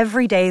our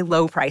everyday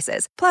low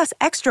prices, plus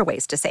extra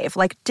ways to save,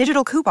 like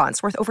digital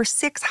coupons worth over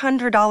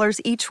 $600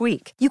 each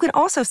week. You can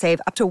also save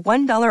up to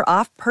 $1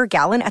 off per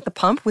gallon at the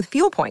pump with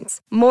fuel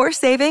points. More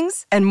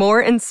savings and more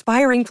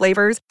inspiring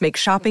flavors make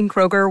shopping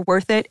Kroger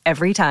worth it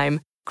every time.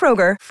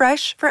 Kroger,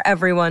 fresh for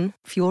everyone.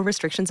 Fuel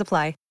restrictions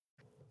apply.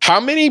 How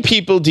many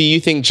people do you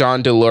think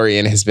John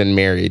DeLorean has been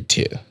married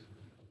to?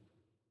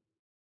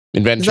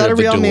 Inventor Is that of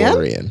a the real man?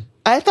 DeLorean.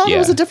 I thought it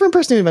was Yeah. a different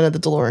person who invented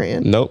the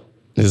DeLorean. Nope.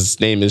 His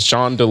name is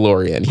John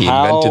DeLorean. He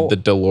How invented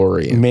the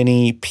DeLorean.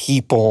 many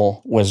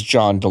people was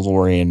John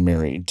DeLorean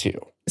married to?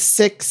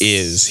 6.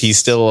 He's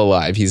still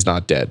alive? He's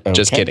not dead.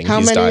 Just Okay. kidding. How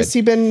He's many died. has he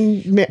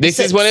been married? This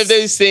is one of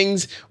those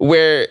things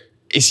where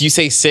if you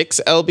say 6,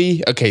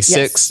 LB. Okay,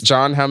 6.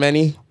 John, how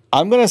many?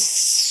 I'm gonna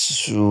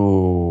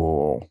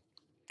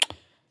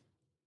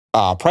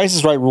Price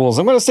is Right rules.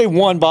 I'm gonna say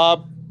 1,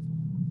 Bob.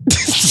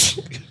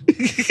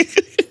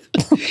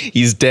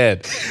 He's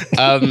dead.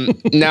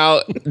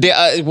 Now,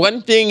 the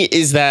one thing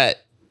is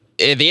that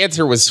the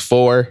answer was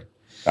 4.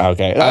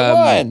 Okay, I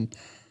won.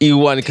 You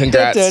won.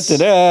 Congrats.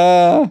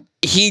 Da-da-da-da.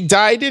 He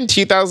died in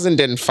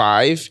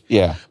 2005,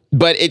 Yeah.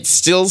 but it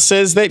still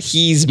says that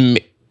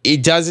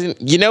it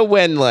doesn't,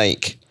 when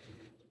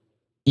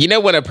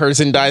a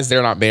person dies,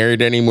 they're not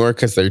married anymore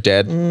because they're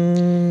dead.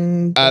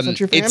 That's not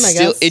true for him, I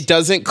guess. It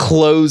doesn't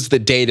close the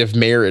date of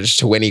marriage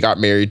to when he got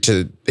married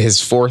to his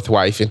 4th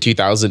wife in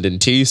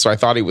 2002. So I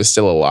thought he was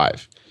still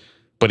alive,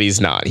 but he's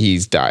not.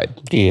 He's died.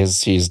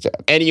 He's dead.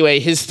 Anyway,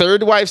 his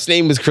 3rd wife's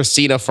name was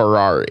Christina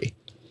Ferrari.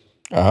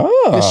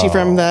 Oh. Is she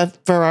from the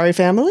Ferrari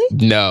family?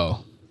 No.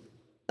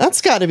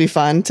 That's got to be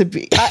fun to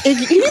be. Can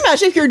you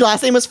imagine if your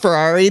last name was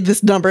Ferrari,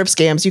 this number of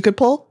scams you could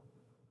pull?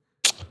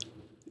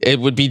 It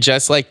would be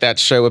just like that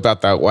show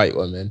about that white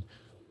woman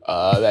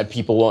that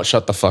people won't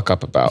shut the fuck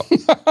up about.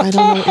 I don't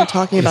know what you're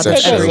talking about.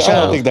 It's That's a every show. I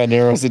don't show. think that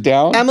narrows it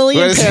down. Emily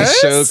What in is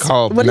this Paris? show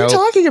called? What are you Nope.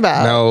 talking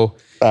about? No,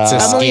 it's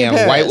a Emily in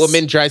scam. White Paris.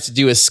 woman tries to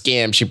do a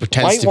scam. She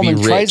pretends White to be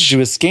woman tries rich. to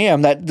do a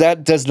scam.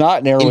 That does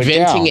not narrow it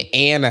Inventing down.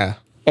 Anna.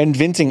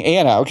 Inventing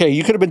Anna. Okay,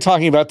 you could have been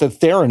talking about the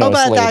Theranos Oh,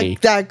 but lady.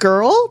 that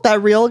girl,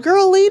 that real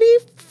girl lady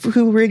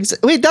who rigs.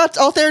 Wait, that's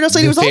Theranos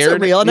lady was also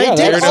real, and yeah, I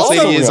did Theranos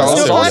also lady is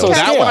listen to also the real. podcast.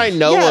 That one I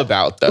know Yeah.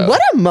 about though. What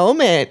a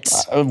moment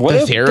What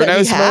the a Theranos that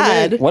we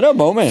had moment? what a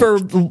moment for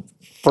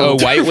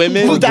white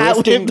women? for that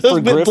grifting, those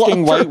for been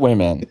grifting blocked white for-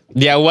 women.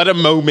 Yeah, what a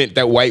moment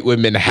that white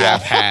women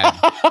have had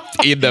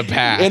in the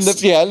past. In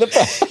the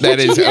past. that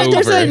is Yeah,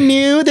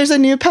 over. there's a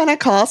new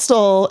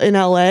Pentecostal in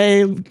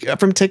LA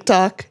from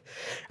TikTok.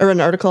 I read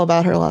an article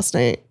about her last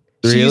night.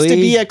 She used to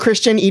Really? be a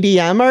Christian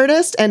EDM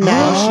artist, and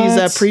now she's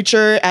What? a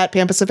preacher at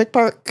Pan Pacific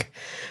Park.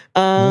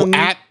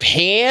 At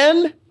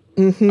Pan?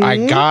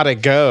 I gotta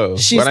go.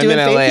 She's when I'm in doing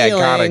LA, faith I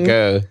gotta healing.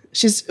 go.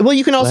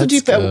 You can also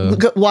Let's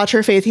go. watch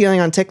her faith healing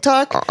on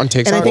TikTok. On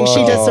TikTok? And I think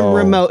she does some Whoa.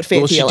 remote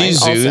faith Will she healing do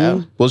Zoom?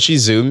 also. Will she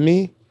Zoom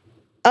me?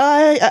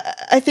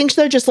 I think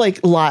they're just like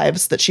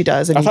lives that she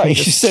does. And I thought can you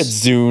just- said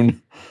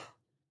Zune.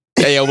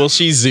 Yeah, will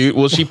she Zoom?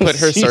 Will she put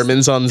her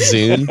sermons on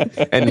Zoom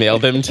and mail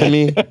them to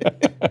me?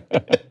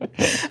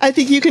 I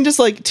think you can just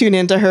like tune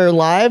into her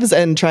lives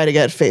and try to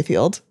get faith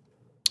healed.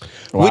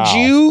 Wow. Would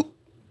you,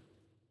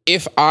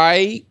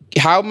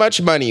 how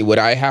much money would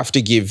I have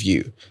to give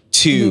you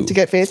to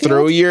get faith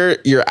throw healed?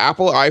 your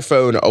Apple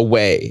iPhone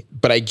away,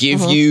 but I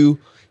give you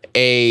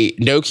a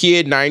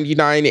Nokia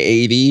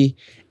 9980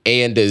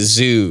 and a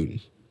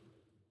Zune?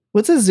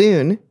 What's a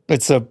Zune?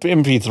 It's a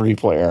MP3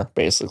 player,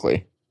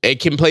 basically. It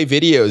can play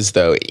videos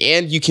though,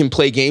 and you can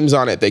play games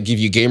on it that give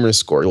you gamer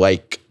score,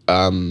 like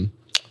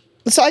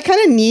So I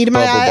kind of need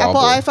my Bubble Apple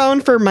bobble.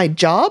 iPhone for my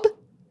job.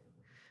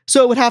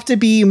 So it would have to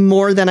be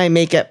more than I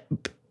make at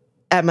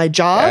my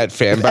job. At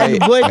Fanbyte?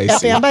 And would, I at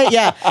see. Fanbyte,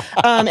 yeah.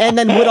 And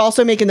then would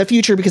also make in the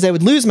future because I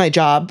would lose my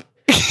job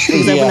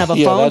because I wouldn't have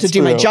a phone to that's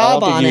do my true.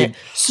 job I don't on think it. you'd-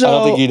 So I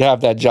don't think you'd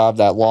have that job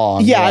that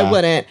long. yeah, I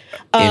wouldn't.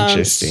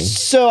 Interesting.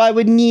 So I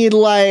would need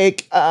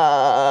like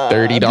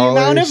 $30? the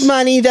amount of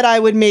money that I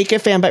would make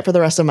at Fanbyte for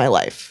the rest of my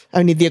life. I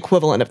would need the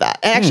equivalent of that.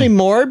 And actually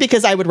more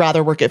because I would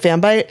rather work at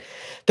Fanbyte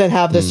than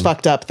have this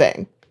fucked up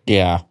thing.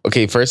 Yeah.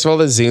 Okay, first of all,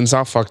 the Zune's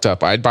not fucked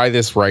up. I'd buy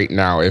this right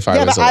now if I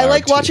Yeah, was but I allowed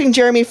like to. watching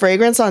Jeremy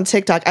Fragrance on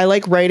TikTok. I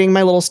like writing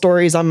my little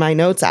stories on my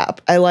notes app.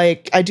 I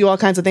do all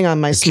kinds of things on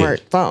my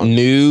smartphone.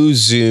 New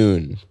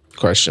Zune?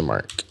 Question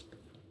mark.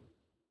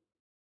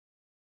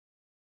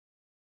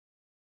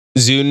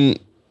 Zune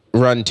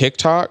run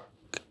TikTok?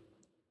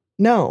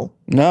 No.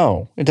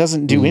 No, it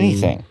doesn't do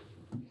anything.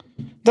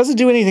 It doesn't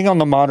do anything on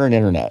the modern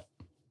internet.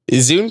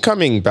 Is Zune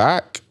coming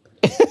back?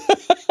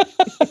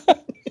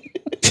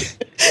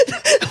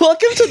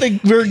 Welcome to the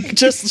We're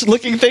Just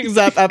Looking Things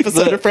Up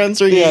episode of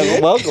Friends Reunion. Yeah,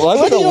 welcome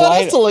What do you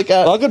want us to look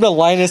up? Welcome to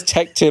Linus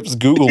Tech Tips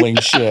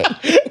Googling shit.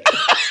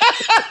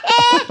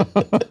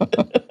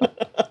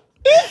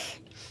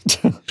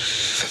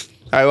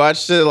 I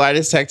watched the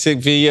Linus Tech Tip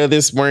video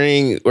this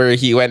morning where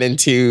he went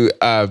into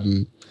where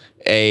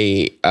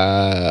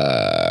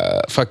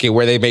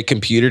they make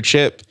computer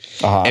chip.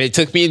 And it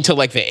took me until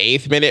like the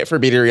 8th minute for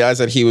me to realize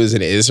that he was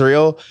in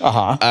Israel.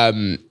 But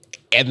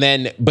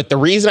the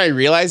reason I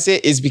realized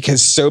it is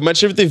because so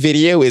much of the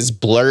video is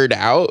blurred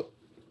out.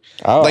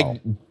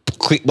 Like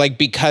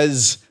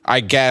because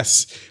I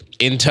guess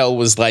Intel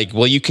was like,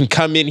 well, you can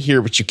come in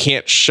here, but you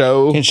can't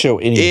show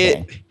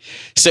anything.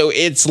 So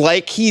it's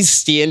like he's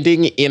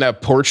standing in a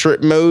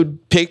portrait mode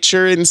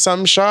picture in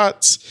some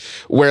shots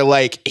where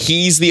like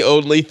he's the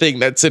only thing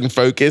that's in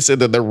focus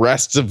and then the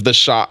rest of the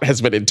shot has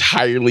been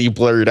entirely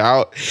blurred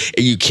out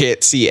and you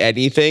can't see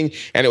anything.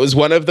 And it was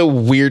one of the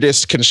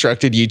weirdest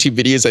constructed YouTube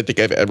videos I think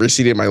I've ever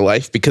seen in my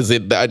life because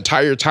the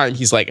entire time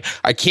he's like,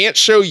 I can't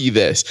show you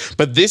this,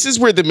 but this is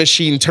where the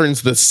machine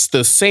turns the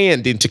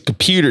sand into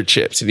computer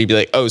chips. And he'd be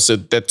like, oh, so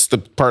that's the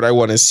part I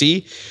want to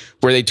see,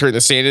 where they turn the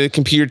sand into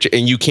computer chip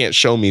and you can't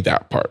show me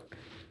that part.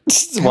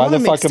 Why the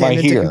fuck am I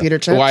here?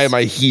 Why am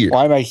I here?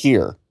 Why am I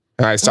here?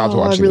 And I stopped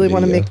watching. I really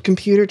want to make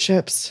computer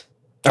chips.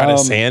 Out of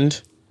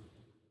sand?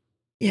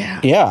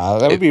 Yeah. Yeah,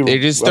 that would be They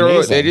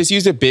just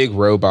use a big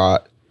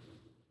robot.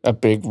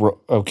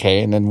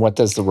 Okay, and then what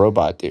does the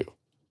robot do?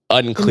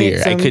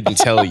 Unclear. I couldn't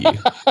tell you.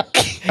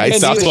 I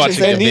stopped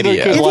watching the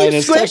video.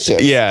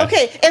 Yeah.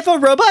 Okay, if a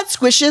robot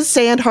squishes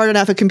sand hard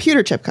enough, a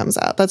computer chip comes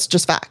out. That's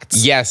just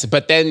facts. Yes,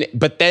 but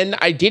then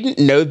I didn't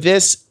know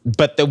this,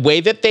 but the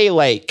way that they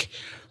make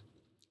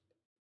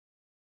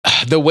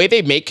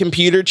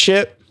computer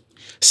chip,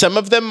 some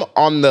of them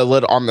on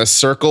the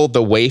circle,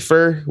 the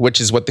wafer,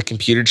 which is what the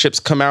computer chips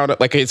come out of,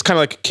 like it's kind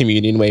of like a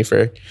communion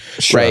wafer,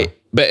 right?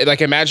 But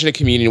like imagine a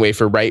communion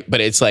wafer, right?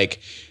 But it's like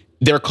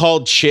they're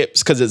called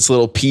chips because it's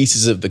little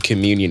pieces of the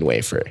communion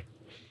wafer.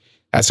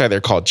 That's why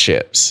they're called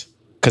chips,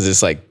 because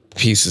it's like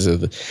pieces of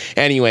the.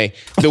 Anyway,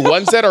 the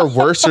ones that are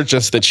worse are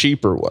just the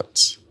cheaper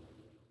ones.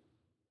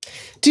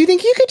 Do you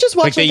think you could just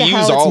watch like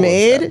how it's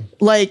made,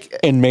 like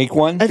and make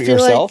one for I feel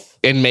yourself,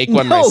 and make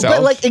one myself,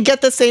 but like and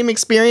get the same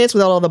experience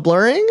without all the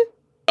blurring?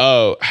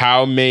 Oh,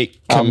 how make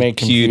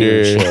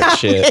computer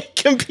chip?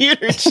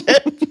 Computer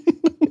chip.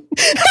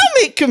 I'll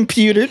make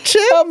computer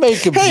chip. I'll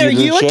make computer Hey, are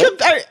you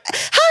chip.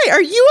 Hi,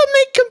 are you a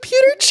make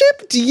computer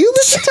chip? Do you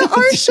listen to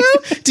our show?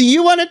 Do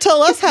you want to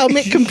tell us how to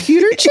make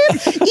computer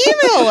chip?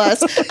 Email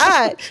us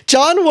at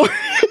John Warren.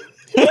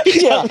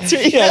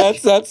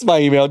 That's my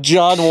email.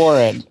 John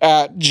Warren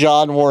at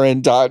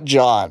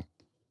johnwarren.john.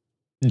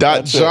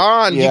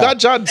 .john. You got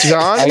 .john?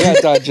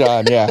 I got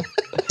 .john, yeah.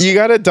 You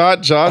got a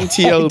 .john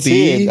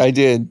TLD? I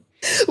did.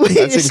 Wait,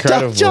 That's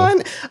incredible.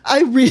 John,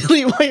 I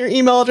really want your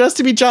email address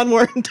to be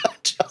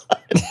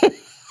johnwarren.john.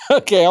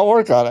 Okay, I'll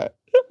work on it.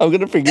 I'm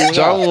going to figure it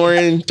out.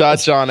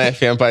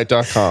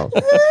 johnwarren.john@fanbyte.com.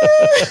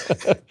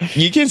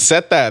 You can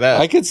set that up.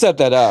 I could set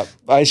that up.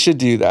 I should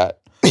do that.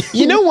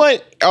 You know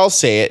what? I'll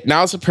say it.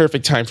 Now's the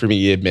perfect time for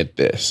me to admit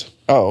this.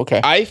 Oh,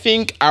 okay. I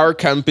think our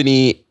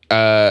company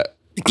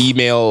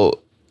email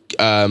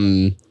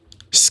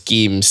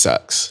scheme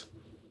sucks.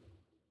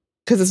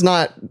 Because it's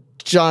not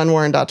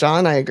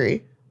johnwarren.john, I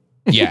agree.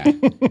 Yeah.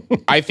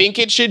 I think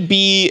it should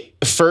be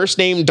first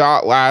name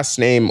dot last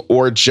name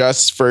or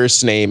just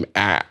first name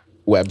at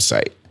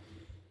website.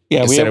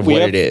 Yeah, instead of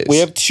what it is. We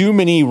have too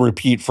many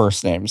repeat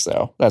first names,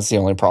 though. That's the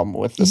only problem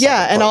with this.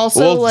 Yeah, and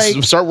also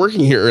start working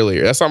here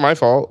earlier. That's not my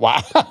fault.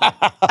 Wow.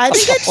 I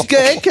think it's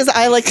good because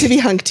I like to be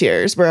hunk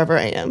tears wherever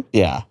I am.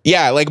 Yeah.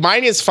 Yeah, like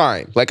mine is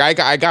fine. Like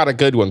I got a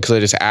good one because I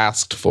just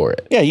asked for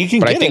it. Yeah, you can.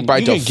 But get I think by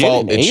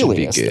default it should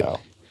be good. Though.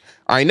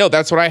 I know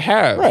that's what I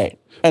have. Right.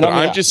 And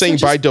I'm just saying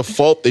by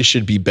default they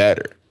should be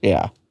better.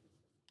 Yeah.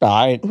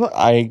 I agree.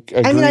 I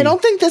mean, I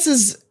don't think this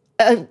is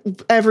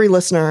every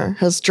listener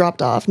has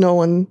dropped off. No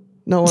one.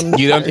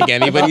 You don't think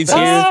anybody's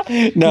here?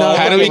 No.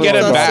 How do we get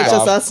him back? It's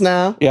just us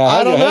now. Yeah.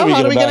 I don't know.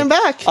 How do we get him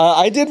back?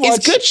 I did watch.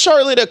 Is Good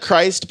Charlotte a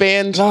Christ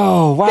band?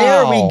 Oh, wow.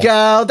 There we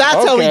go.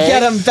 That's how we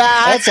get him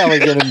back. That's how we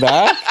get him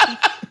back.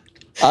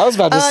 I was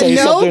about to say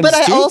something but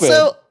stupid. I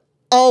also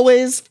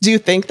always do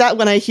think that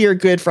when I hear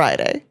Good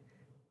Friday.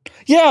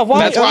 Yeah, why?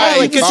 That's why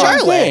like Good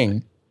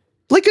Charlotte.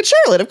 Like Good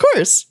Charlotte, of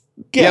course.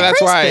 Yeah, that's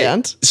Christ why.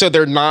 band. So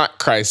they're not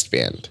Christ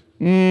band.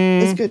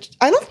 It's good.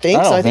 I don't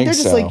think so. I think they're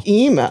just like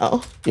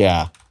emo.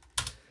 Yeah.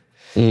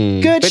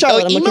 Good But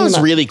Charlotte. I'm looking emo's them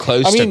up. really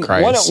close I mean, to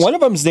Christ. one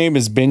of them's name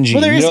is Benji.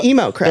 Well, there is You know,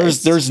 emo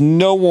Christ. There's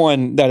no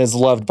one that is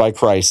loved by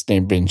Christ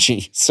named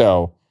Benji.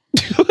 So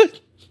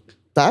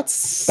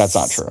That's that's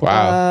not true.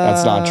 Wow.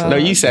 That's not true. No,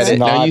 you said It's it.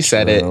 No, not you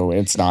said it. true.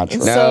 It's not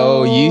true.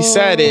 No, you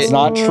said it. It's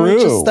not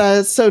true.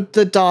 So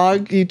the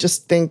dog, you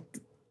just think.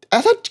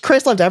 I thought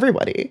Christ loved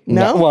everybody.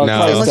 No, Well, No.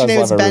 Christ Unless your does name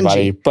love is Benji.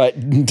 everybody,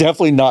 but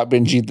definitely not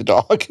Benji the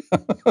dog.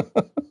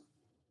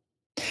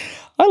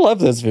 I love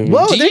this movie.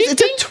 Whoa, Do you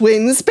it's a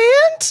twins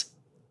band.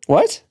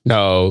 What?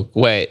 No,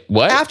 wait,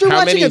 what? After How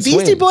watching many a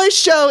Beastie twins? Boys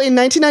show in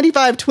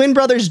 1995, twin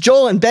brothers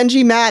Joel and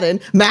Benji Madden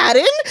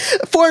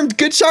formed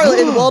Good Charlotte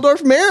in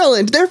Waldorf,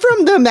 Maryland. They're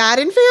from the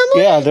Madden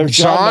family? Yeah, they're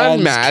John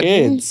John Madden?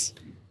 Madden's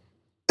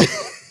kids.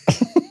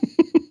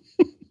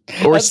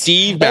 Or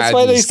Steve that's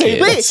why they Madden's say-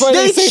 kid. Wait, That's why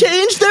they they say-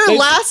 changed their they-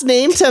 last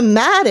name to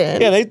Madden.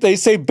 Yeah, they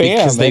say Bam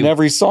Because they- in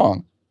every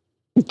song.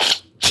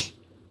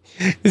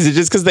 Is it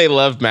just because they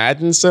love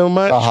Madden so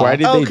much? Uh-huh. Why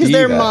did Oh, they because do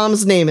their that?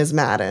 mom's name is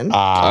Madden.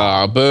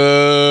 Ah,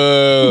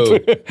 boo.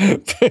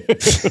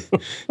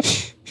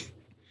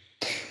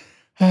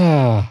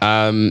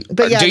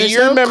 but yeah, do there's you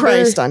no remember?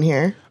 Christ on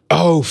here.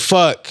 Oh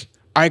fuck!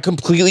 I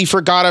completely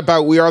forgot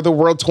about "We Are the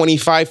World"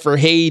 25 for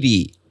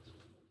Haiti.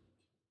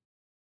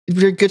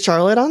 You're Good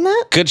Charlotte on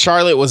that? Good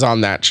Charlotte was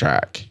on that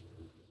track.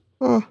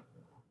 Huh.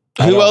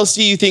 Who else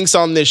do you think's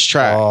on this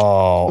track?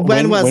 Oh,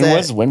 When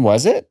was when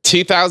was it?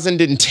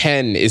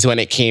 2010 is when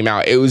it came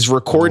out. It was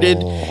recorded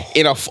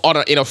in a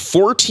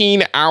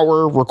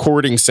 14-hour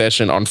recording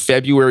session on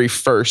February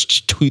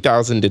 1st,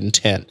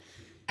 2010.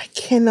 I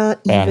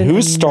cannot Man, even.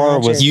 whose star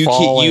was imagine.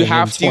 falling You in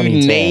have to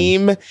 2010?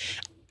 name.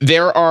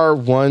 There are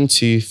 1,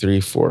 2, 3,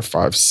 4,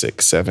 5,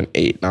 6, 7,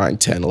 8, 9,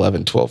 10,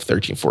 11, 12,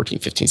 13, 14,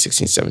 15,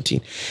 16,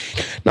 17,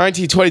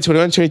 19, 20,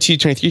 21, 22,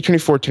 23,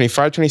 24,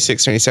 25,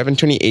 26, 27,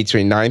 28,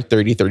 29,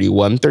 30,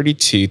 31,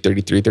 32,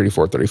 33,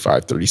 34,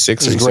 35,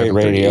 36, This is great 37,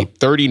 radio. 38,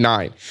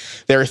 39.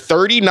 There are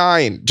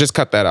 39. Just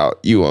cut that out.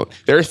 You won't.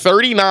 There are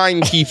 39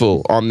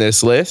 people on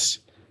this list.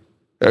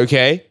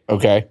 Okay.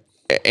 Okay.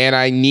 And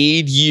I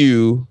need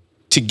you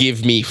to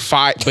give me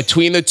 5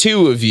 between the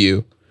two of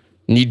you.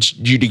 Need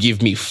you to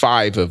give me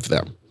 5 of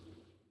them.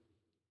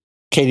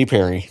 Katy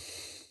Perry.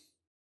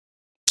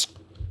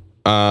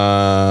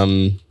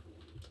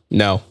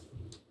 No.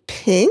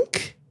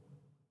 Pink?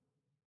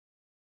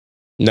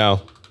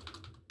 No.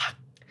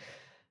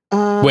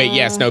 Wait,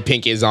 yes, no,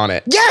 Pink is on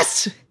it.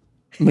 Yes!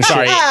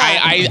 Sorry,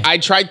 I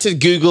tried to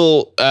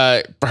Google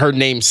her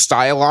name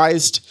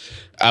stylized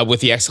with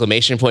the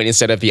exclamation point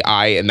instead of the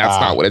I, and that's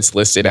not what it's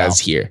listed as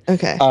here.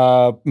 Okay.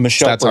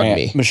 Michelle That's on Branch.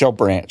 me. Michelle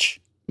Branch.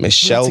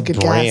 Michelle That's a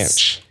good Branch.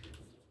 guess.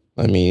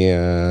 Let me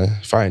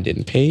find it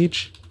in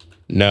page.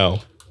 No.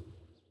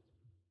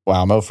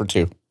 Wow, I'm 0 for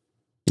 2.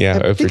 Yeah,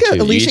 I over think 2.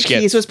 You Alicia each get-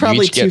 Keys was you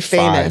probably each get too 5.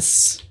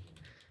 famous.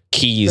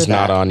 Keys for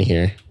not that. on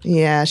here.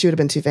 Yeah, she would have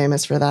been too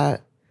famous for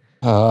that.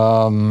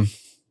 Mark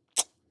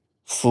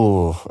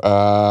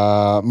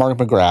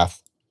McGrath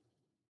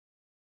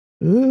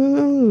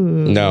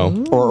Ooh.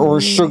 No.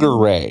 or Sugar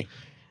Ray,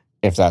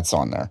 if that's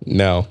on there.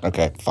 No.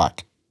 Okay,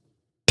 fuck.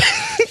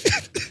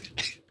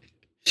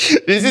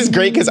 This is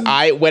great because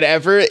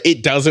whenever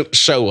it doesn't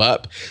show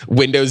up,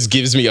 Windows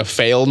gives me a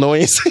fail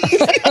noise.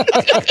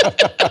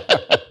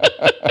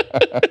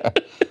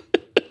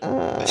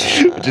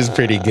 Which is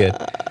pretty good.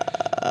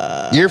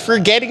 You're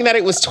forgetting that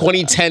it was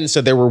 2010,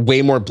 so there were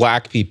way more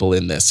black people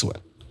in this one.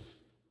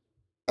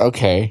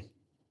 Okay.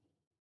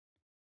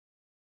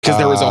 Because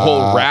there was a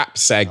whole rap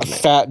segment.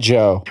 Fat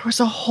Joe. There was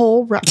a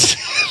whole rap.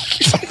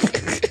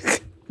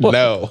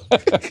 No.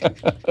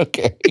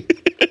 Okay.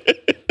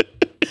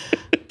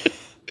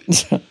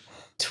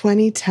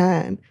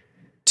 2010.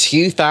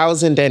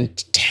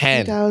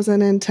 2010.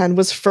 2010.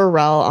 Was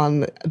Pharrell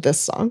on this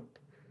song?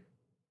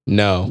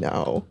 No.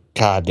 No.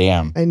 God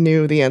damn. I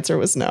knew the answer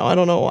was no. I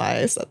don't know why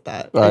I said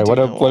that. All right. What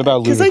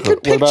about Because I Ludacris?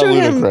 could What about picture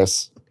him.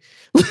 Ludacris?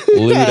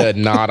 Luda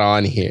not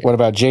on here. What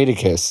about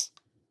Jadakiss?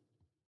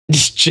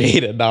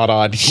 Jada not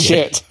on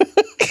here. Shit.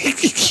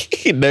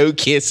 No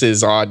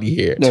kisses on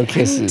here. No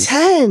kisses.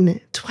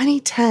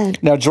 2010.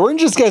 Now Jordan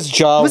just gets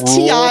Ja Was Rule,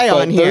 T.I.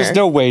 but on there's here?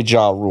 no way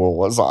Ja Rule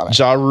was on it.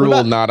 Ja Rule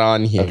about- not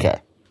on here. Okay.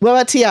 What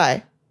about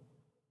T.I.?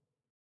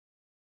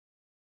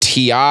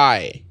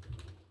 T.I.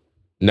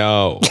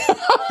 No.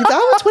 That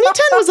was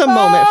 2010 was a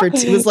moment for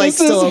was like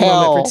This is still a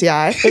hell. moment for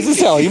T.I. This is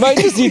hell. You might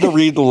just need to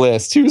read the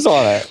list. Who's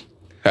on it?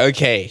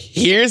 Okay.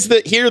 Here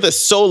are the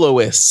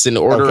soloists in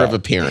order Okay. of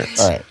appearance.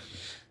 All right.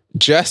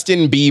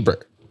 Justin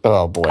Bieber.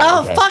 Oh boy.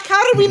 Oh okay. fuck!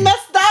 How did we mess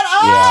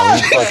that Yeah,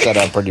 up? we fucked that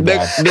up pretty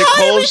bad. How did we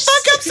Nicole,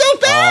 fuck up so I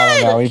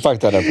bad? don't know. We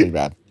fucked that up pretty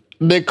bad.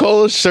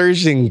 Nicole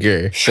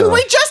Scherzinger. Sure. Who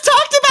we just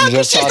talked about We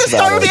because just she's the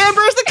talked star of about her.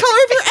 Amber is the color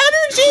of your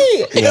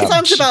energy. Yeah. The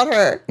songs about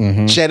her.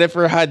 Mm-hmm.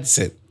 Jennifer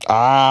Hudson.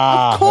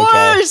 Ah. Of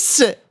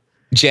course.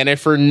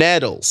 Jennifer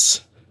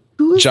Nettles.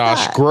 Who is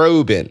Josh that?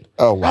 Groban.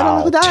 Oh wow. I don't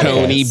know who that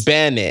Tony is.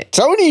 Bennett.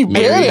 Tony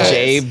Mary Bennett.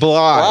 J. Blige.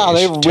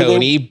 Wow,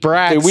 Tony they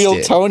Braxton.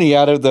 wheeled Tony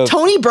out of the.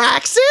 Tony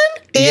Braxton?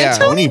 Yeah.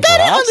 Tony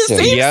Bennett on the Braxton.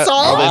 same Yeah,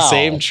 song. on the Wow.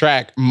 same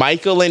track.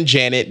 Michael and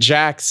Janet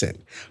Jackson.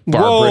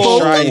 Barbara Whoa.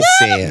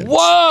 Streisand.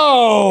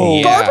 Whoa.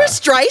 Yeah. Barbara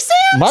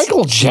Streisand?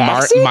 Michael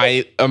Jackson?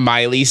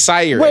 Miley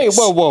Cyrus. Wait,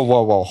 whoa.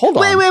 Hold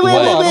on. Wait, wait, wait,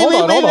 Hold wait, on, wait, hold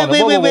wait, on, wait, hold on.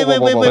 wait, Whoa, wait, whoa, wait, whoa, wait,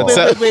 whoa, wait, whoa, wait,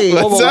 whoa. wait, wait,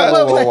 Whoa, whoa, wait,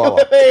 whoa, whoa, whoa, whoa.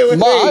 wait,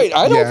 wait,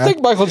 I don't Yeah.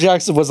 think Michael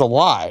Jackson was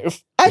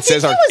alive. I It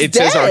think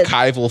says dead.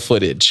 archival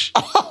footage.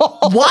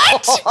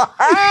 What?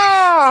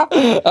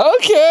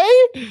 Okay.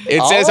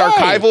 It says All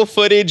right. archival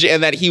footage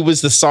and that he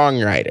was the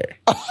songwriter.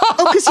 Oh,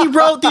 because he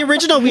wrote the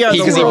original We Are the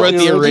Because he World. wrote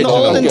the In the original.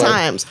 olden Okay.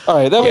 times. All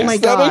right, that, Oh makes, my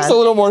that makes a God.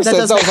 little more That sense.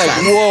 does I was make like,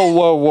 sense.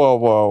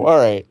 whoa. All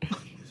right.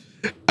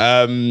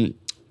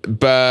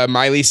 But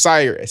Miley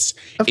Cyrus,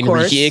 Of Enrique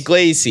course.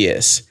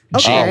 Iglesias,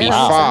 Okay, Jamie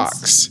wow.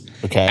 Foxx,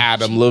 Okay.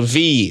 Adam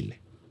Levine,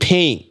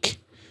 Pink,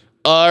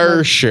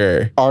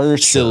 Usher, Usher.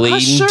 Celine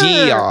Usher.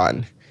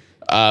 Dion,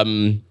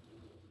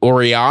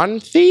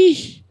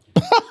 Orianthe?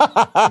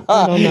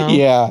 I don't know.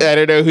 Yeah. I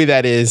don't know who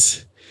that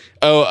is.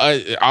 Oh,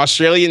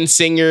 Australian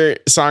singer,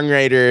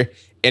 songwriter,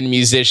 and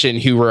musician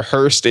who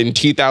rehearsed in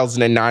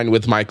 2009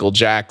 with Michael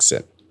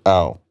Jackson.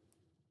 Oh.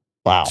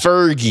 Wow.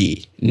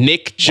 Fergie,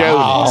 Nick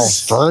Wow.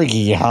 Jonas,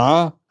 Fergie,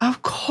 huh?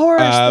 Of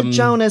course, the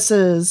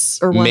Jonases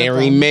or one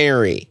Mary of them.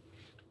 Mary,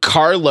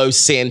 Carlos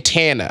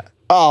Santana,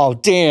 Oh,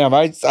 damn.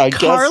 I guess.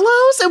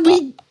 Carlos and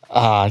we.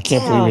 I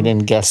can't believe we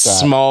didn't guess that.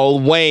 Small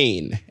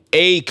Wayne,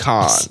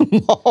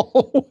 Akon,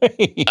 Oh,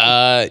 wait.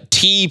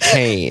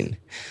 T-Pain,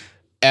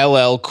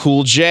 LL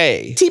Cool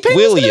J, T-Pain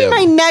was gonna be my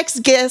William,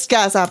 next guest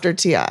after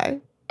Ti.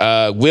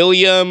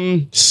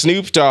 William,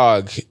 Snoop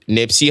Dogg,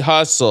 Nipsey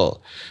Hussle,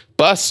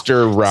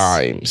 Buster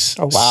Rhymes,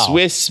 Oh, wow.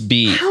 Swiss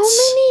Beats, How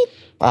many?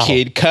 Wow.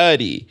 Kid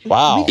Cudi,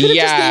 Wow. Could have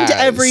just named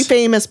Yaz, every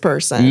famous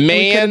person. We could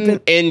have Man,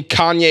 been- and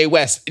Kanye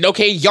West.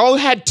 Okay, y'all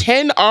had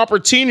 10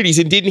 opportunities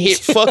and didn't hit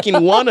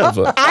fucking one of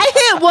them. I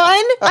hit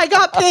one. I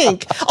got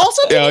Pink.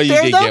 Also, to Oh, be you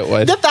fair did though, get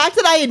one. the fact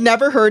that I had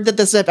never heard that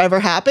this had ever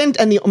happened,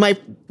 and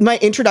my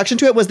introduction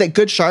to it was that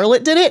Good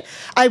Charlotte did it,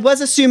 I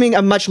was assuming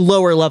a much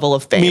lower level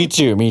of fame.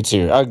 Me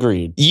too.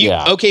 Agreed.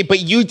 yeah. Okay, but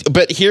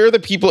here are the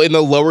people in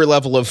the lower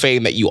level of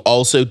fame that you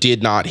also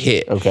did not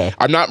hit. Okay.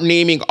 I'm not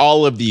naming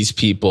all of these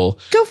people.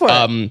 Go for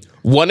it.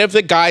 One of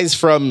the guys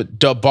from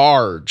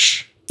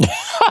DeBarge. Okay.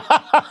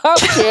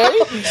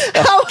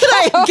 How could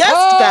I have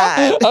guessed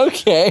that?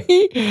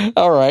 Okay.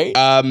 All right.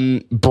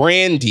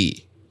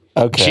 Brandy.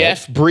 Okay.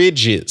 Jeff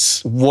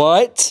Bridges.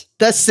 What?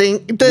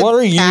 The What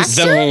are you actor?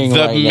 saying The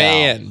right now?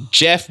 man.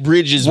 Jeff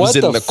Bridges What was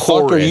in the the fuck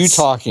chorus. are you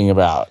talking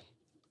about?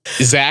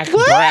 Zach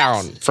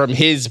Brown from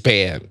his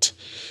band.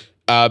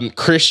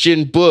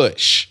 Christian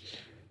Bush.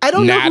 I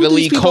don't know who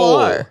Natalie these people Cole.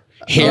 are.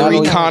 Harry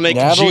Connick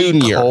Natalie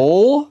Jr.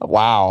 Cole?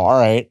 Wow. All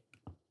right.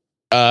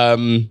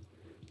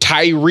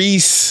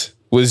 Tyrese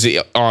was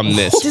on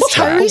this Does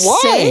track. Tyrese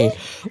sing?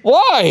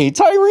 Why?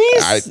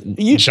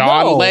 Tyrese?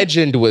 John no.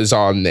 Legend was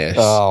on this.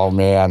 Oh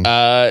man.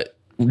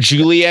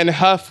 Julianne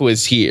Hough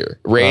was here.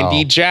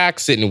 Randy Oh.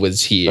 Jackson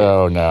was here.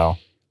 Oh no.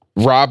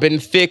 Robin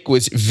Thicke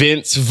was.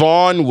 Vince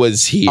Vaughn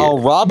was here. Oh,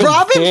 Robin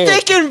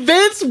Thicke and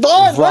Vince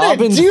Vaughn.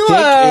 Robin What a duo. Thicke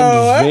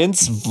and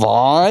Vince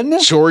Vaughn.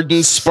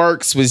 Jordan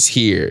Sparks was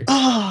here.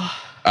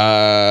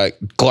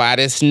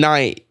 Gladys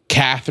Knight,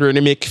 Catherine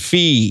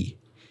McPhee,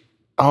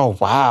 Oh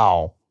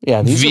wow.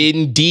 Yeah. These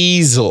Vin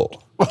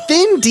Diesel,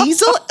 Vin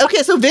Diesel?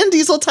 Okay, so Vin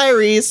Diesel,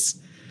 Tyrese.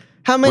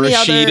 How many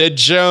Rashida other?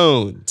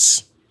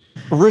 Jones,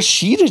 are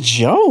Rashida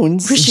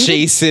Jones.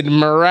 Jason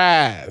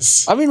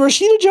Mraz, I mean,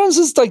 Rashida Jones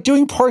is like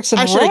doing Parks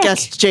and I should have Rec.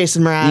 guessed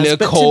Jason Mraz. but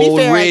to Nicole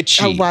be fair,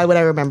 Richie. why would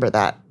I remember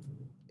that?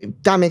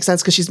 That makes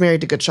sense because she's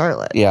married to Good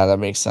Charlotte. Yeah, that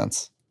makes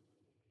sense.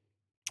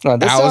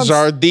 This Al sounds-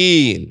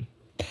 Jardine.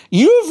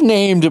 You've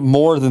named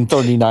more than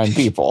 39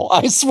 people.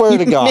 I swear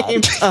to God.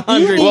 Named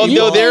 100. Well, You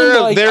no, there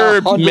named,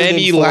 are like,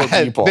 many 104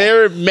 lads. people.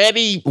 There are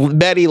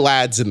many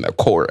lads in the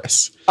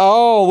chorus.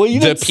 Oh, well, you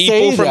The didn't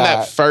people say from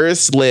that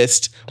first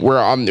list were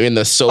in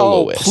the Oh,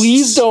 soloists.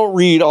 please don't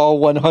read all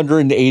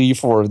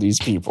 184 of these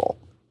people.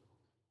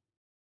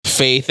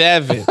 Faith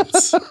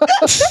Evans,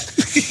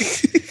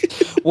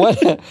 What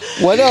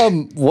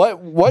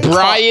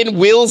Brian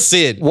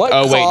Wilson. what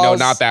oh wait, no, cause-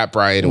 not that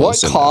Brian what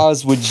Wilson.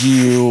 cause would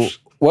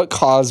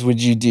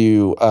you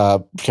do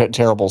a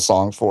terrible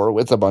song for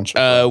with a bunch of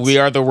friends? We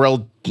Are the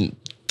World.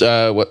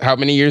 How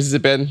many years has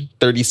it been?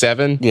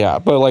 37. Yeah,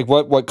 but like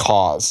what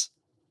cause?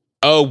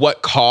 Oh,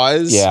 what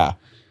cause? Yeah.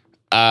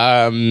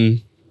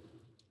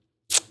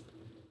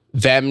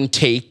 Them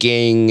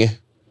taking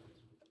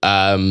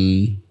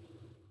them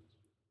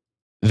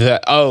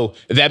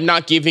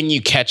not giving you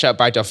ketchup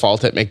by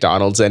default at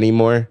McDonald's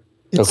anymore.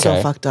 It's so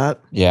Okay. fucked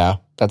up. Yeah,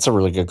 that's a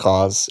really good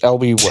cause.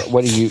 LB,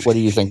 what do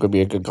you think would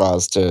be a good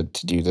cause to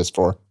do this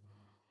for?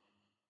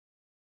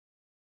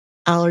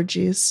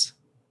 Allergies.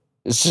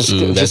 It's just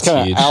Ooh, that's kind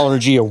of huge.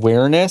 allergy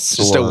awareness.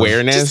 Just or-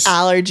 awareness Just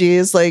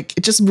allergies, like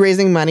just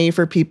raising money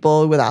for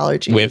people with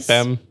allergies. with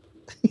them.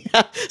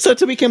 Yeah. So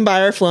we can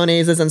buy our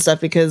Flonas's and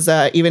stuff because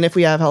even if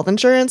we have health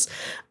insurance,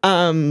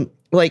 all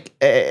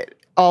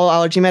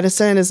allergy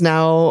medicine is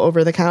now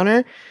over the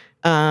counter.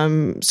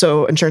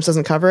 So insurance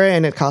doesn't cover it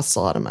and it costs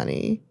a lot of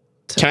money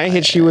Can I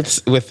hit you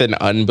with an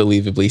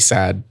unbelievably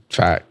sad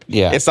fact?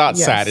 Yeah. It's not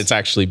Yes. sad. It's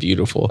actually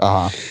beautiful.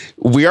 Uh-huh.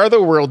 We Are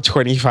the World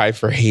 25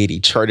 for Haiti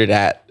charted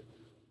at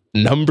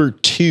number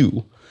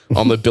 2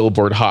 on the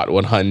Billboard Hot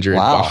 100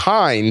 Wow.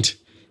 behind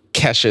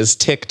Kesha's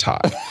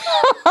TikTok.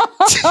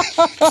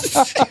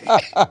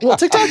 Well,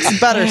 TikTok's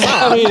better I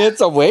song. mean,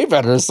 it's a way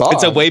better song.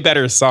 It's a way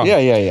better song.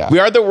 Yeah. We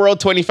Are the World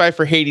 25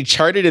 for Haiti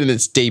charted in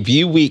its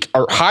debut week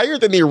are higher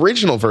than the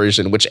original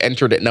version, which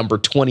entered at number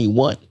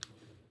 21.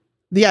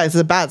 Yeah, it's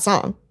a bad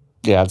song.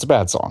 Yeah, it's a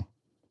bad song.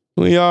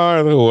 We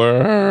are the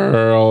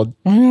world.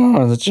 We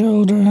are the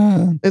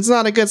children. It's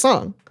not a good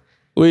song.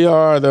 We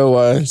are the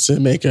ones to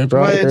make a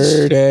brighter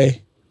it's-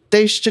 day.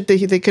 They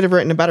could have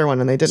written a better one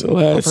and they didn't. So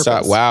on let's stop.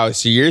 purpose. Wow.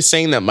 So you're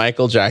saying that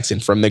Michael Jackson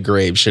from the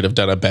grave should have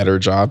done a better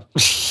job?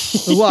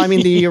 Well, I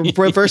mean,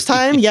 the first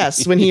time,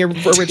 yes, when he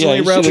originally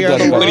he wrote should "We have Are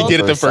done the it When he World." did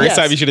it the first Yes.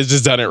 time, he should have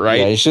just done it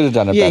right. Yeah, you should have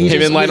done it Yeah, better. he him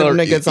and just would've been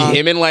a good song.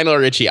 Him and Lionel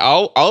Richie.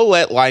 I'll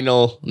let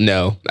Lionel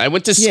know. I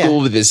went to school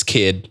Yeah. with this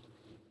kid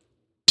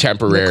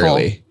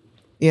temporarily.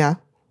 Yeah.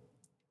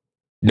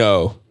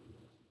 No,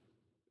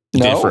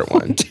 No? different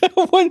one.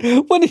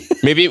 when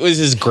Maybe it was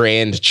his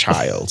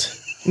grandchild.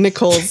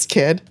 Nicole's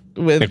kid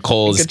with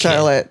Nicole's Good kid.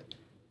 Charlotte.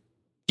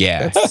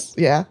 Yeah.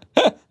 Yeah.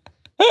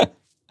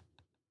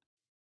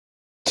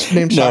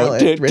 Named no,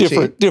 Charlotte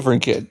Richie.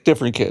 different kid.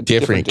 Different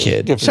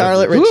kid.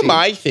 Charlotte Who Richie. am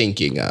I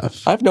thinking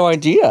of? I have no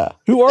idea.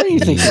 Who are you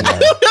thinking of?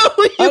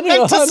 No, you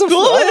went to school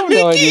I with have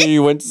no idea Mickey.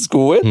 you went to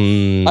school with.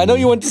 I know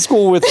you went to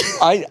school with.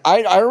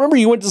 I remember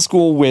you went to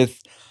school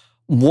with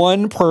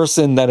one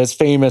person that is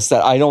famous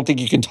that I don't think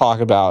you can talk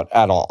about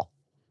at all.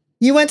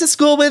 You went to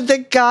school with the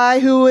guy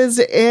who was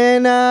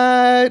in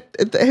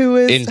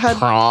In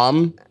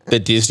Prom, the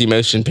Disney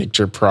motion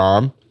picture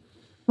Prom.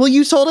 well,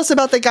 you told us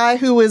about the guy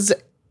who was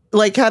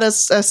like had a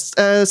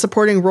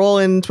supporting role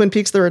in Twin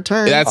Peaks: The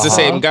Return. That's the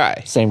same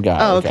guy. Same guy.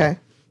 oh, okay.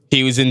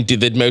 He was in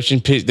the motion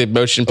picture.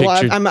 Well,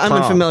 I'm Prom.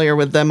 unfamiliar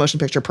with the motion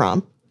picture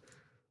Prom.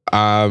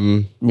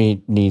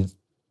 Me need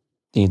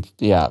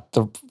yeah.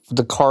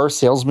 The car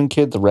salesman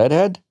kid, the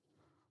redhead.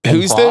 In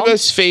Who's the Prom?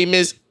 most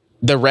famous?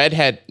 The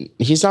redhead.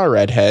 He's not a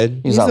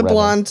redhead. He's not a redhead.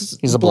 blonde. He's a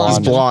He's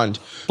blonde. blonde.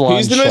 Blonde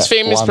Who's the most chef-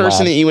 famous blonde person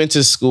lad. that you went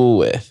to school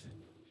with?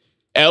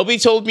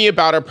 LB told me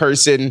about a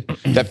person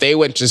that they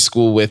went to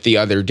school with the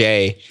other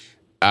day.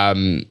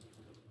 And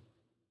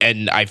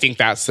I think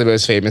that's the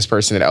most famous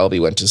person that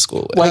LB went to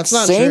school with. Like That's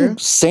not same true.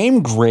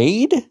 same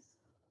grade.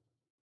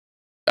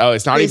 Oh,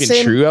 it's not Wait, even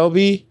same- true,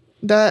 LB?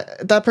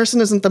 That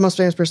person isn't the most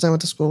famous person I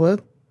went to school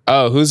with.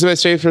 Oh, who's the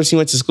most famous person you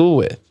went to school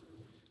with?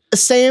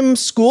 Same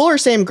school or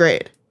same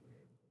grade?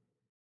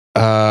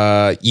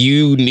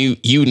 You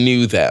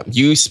knew them.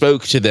 You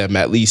spoke to them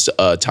at least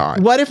a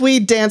time. What if we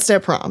danced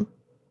at prom?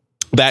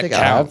 That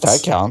Together. counts.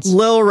 That counts.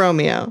 Lil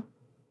Romeo,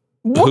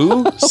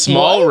 Who?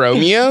 Small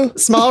Romeo?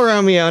 Small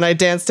Romeo, and I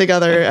danced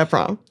together at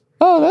prom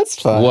Oh, that's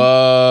fun.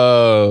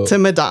 Whoa. to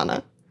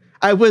Madonna.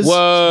 I was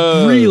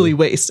Whoa. really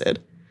wasted.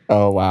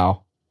 Oh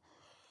wow.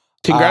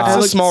 Congrats I to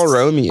looked- Small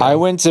Romeo. I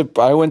went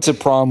to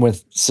prom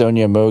with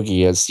Sonia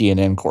Mogi as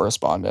CNN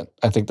correspondent.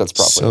 I think that's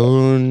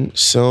probably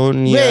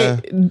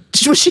Sonia. Wait,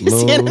 was she a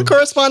CNN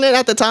correspondent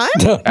at the time?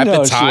 it. At No,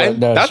 the she time?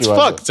 no, That's she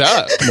wasn't. fucked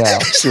up. No,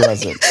 she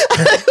wasn't.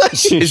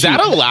 Is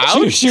that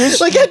allowed? She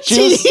was Like a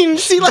she was- teen,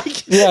 she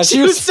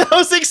she was was-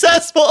 so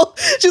successful.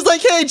 She's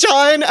like, "Hey,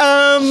 John,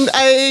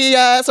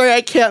 sorry,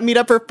 I can't meet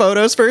up for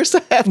photos first.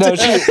 I have No,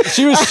 to,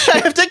 she was. I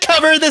have to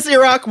cover this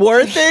Iraq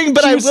War thing,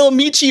 but I will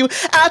meet you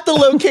at the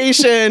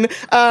location.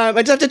 I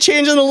just have to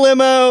change in the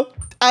limo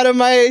out of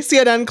my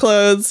CNN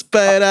clothes,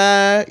 but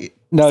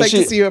No, it's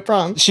like to see you at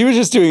prom. She was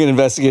just doing an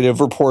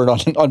investigative report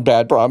on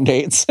bad prom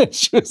dates.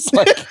 she was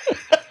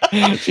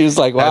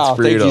like, wow, thank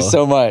brutal. you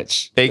so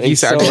much. Thank you. Thanks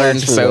So I've learned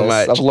for so this.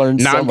 much. I've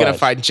learned now so I'm gonna much.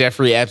 find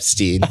Jeffrey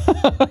Epstein.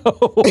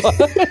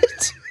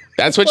 What?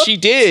 That's what she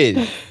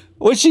did.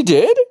 What she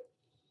did?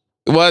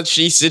 Well,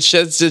 she said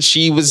that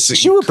she was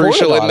She reported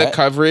crucial in on the it.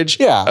 coverage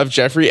Yeah. of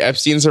Jeffrey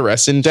Epstein's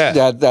arrest and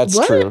death. That's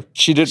What? true.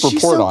 She did She's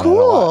report so on it a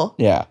lot. cool.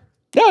 Yeah.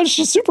 Yeah,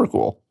 she's super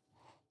cool.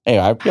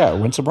 Anyway, I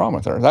went to prom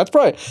with her. That's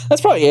probably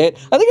it.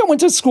 I think I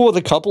went to school with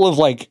a couple of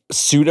like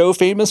pseudo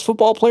famous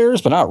football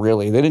players, but not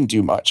really. They didn't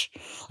do much.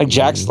 Like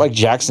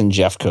Jackson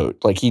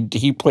Jeffcoat. Like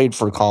he played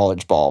for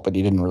college ball, but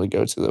he didn't really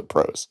go to the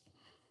pros.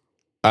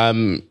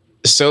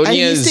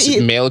 Sonia's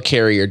eat- mail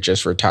carrier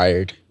just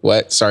retired.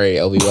 What? Sorry,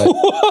 LB.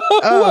 What?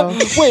 Oh,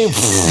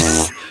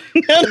 Wait.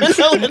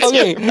 no,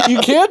 Okay, you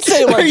can't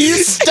say like you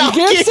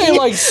can't say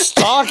like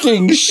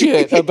stalking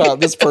shit about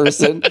this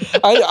person.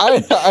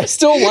 I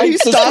still like you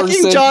this stalking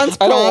person. John's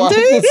I don't prom want,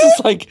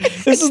 date?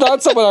 this is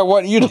not someone I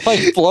want you to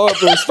like blow up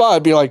their spot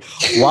and be like,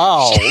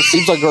 wow,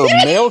 seems like our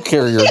mail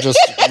carrier just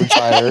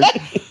retired.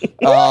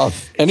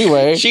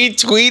 Anyway, She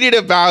tweeted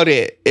about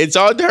it. It's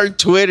on her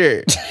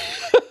Twitter.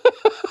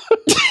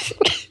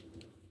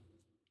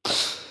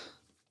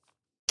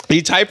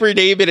 You type her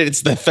name in and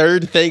it's the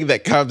third thing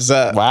that comes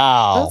up.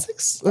 wow,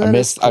 I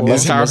missed Is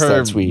must how have missed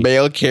her that tweet.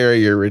 mail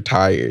carrier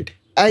retired.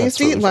 I That's used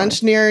to eat really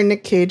lunch near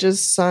Nick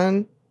Cage's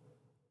son.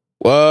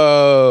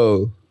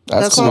 Whoa.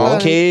 That's not Small a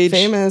Cage?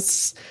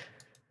 famous.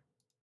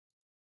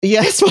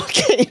 Yeah, small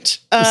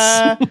cage.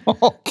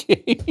 Small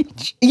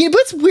cage. Yeah, but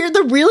it's weird.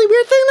 The really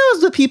weird thing though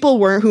is the people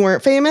who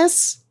weren't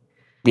famous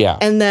Yeah.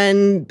 and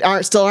then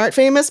aren't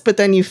famous, but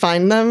then you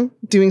find them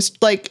doing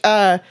like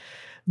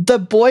the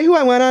boy who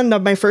I went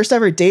on my first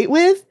ever date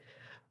with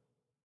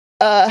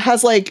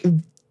has like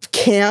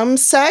cam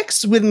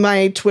sex with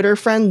my Twitter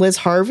friend Liz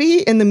Harvey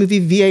in the movie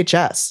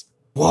VHS.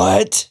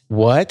 What?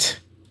 What?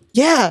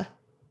 Yeah.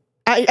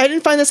 I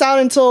didn't find this out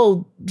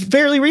until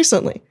fairly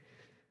recently.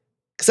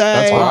 Because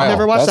I wild.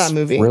 never watched That's that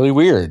movie. really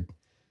weird.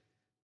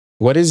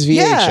 What is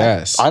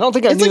VHS? I don't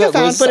think I It's knew like a that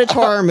found footage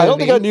horror I don't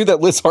think I movie. knew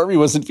that Liz Harvey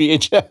was in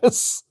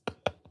VHS.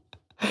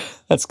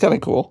 That's kind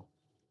of cool.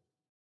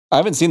 I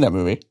haven't seen that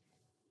movie.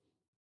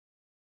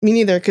 Me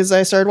neither, because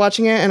I started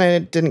watching it and I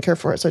didn't care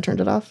for it, so I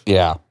turned it off.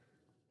 Yeah.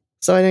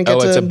 So I didn't get Oh,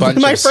 to it's a bunch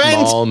my of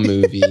friend. small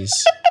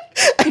movies.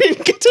 I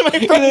didn't get to my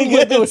friend didn't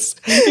get to- Liz.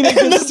 you didn't And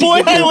get the to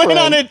boy see I your went friend.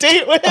 on a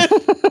date with.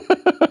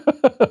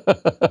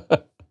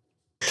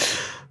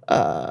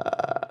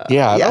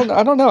 Yeah, Yeah.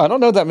 I don't know. I don't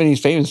know that many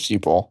famous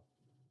people.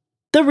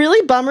 The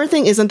really bummer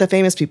thing isn't the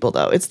famous people,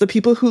 though. It's the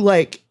people who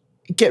like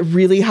get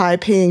really high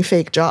paying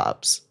fake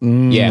jobs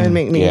Yeah. and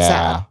make me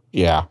sad.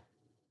 Yeah.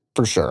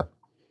 For sure.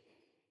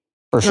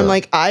 For And sure. I'm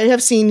like, I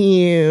have seen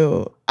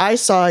you. I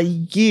saw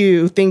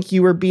you think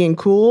you were being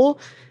cool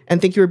and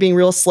think you were being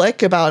real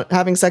slick about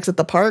having sex at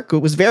the park. It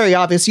was very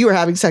obvious you were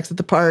having sex at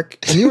the park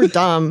and you were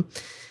dumb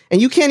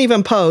and you can't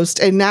even post.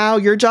 And now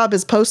your job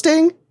is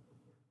posting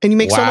and you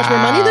make so much more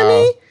money than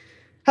me.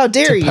 How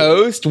dare To you?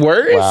 post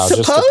words? wow, to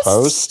just post? to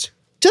post?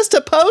 Just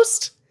to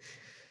post?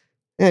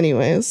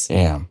 Anyways.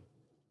 Damn.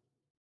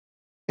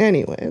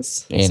 Anyway.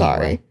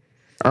 Sorry.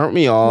 Aren't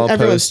we all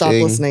Everyone posting? stop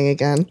listening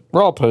again.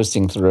 We're all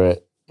posting through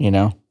it, you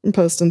know? I'm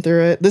posting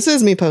through it. This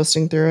is me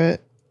posting through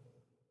it.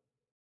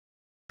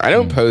 I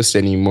don't post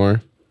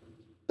anymore.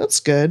 That's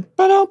good.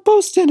 I don't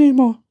post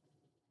anymore.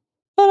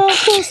 I don't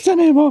post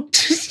anymore.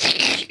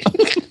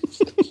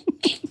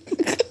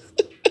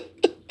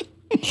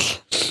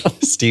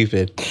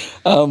 Stupid.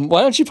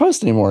 Why don't you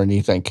post anymore, do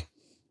you think?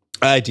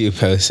 I do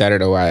post. I don't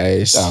know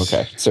why. Oh,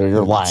 okay. So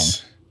you're lying.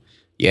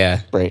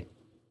 Yeah. Great.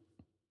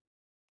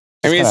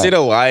 I mean, is it a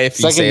lie if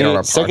you say it on a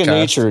podcast? Second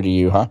nature to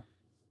you, huh?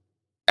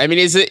 I mean,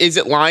 is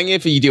it lying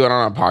if you do it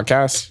on a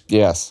podcast?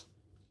 Yes.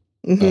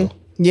 hmm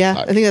Yeah,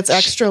 I think that's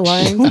extra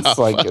lying. It's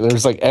like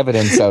there's like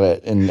evidence of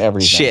it and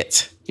everything.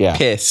 Shit. Yeah.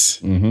 Piss.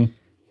 Mm-hmm.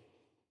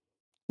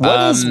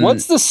 Um,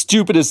 What's the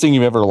stupidest thing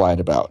you've ever lied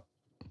about?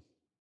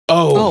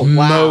 Oh, Oh,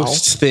 wow.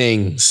 most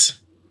things.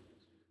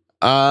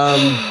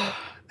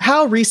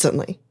 How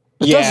recently?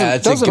 Yeah,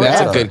 that's a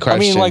matter. good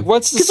question. I mean, like,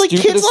 what's the Because like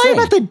stupidest kids lie thing?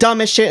 about the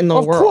dumbest shit in the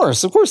Of world.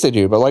 course they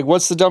do. But like,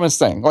 what's the dumbest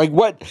thing? Like,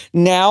 what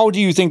now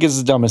do you think is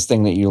the dumbest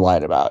thing that you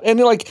lied about? And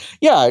like,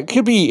 yeah, it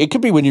could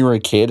be when you were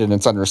a kid, and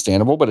it's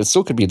understandable, but it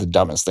still could be the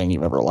dumbest thing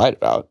you've ever lied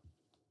about.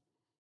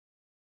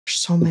 There's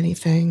so many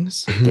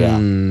things. Yeah.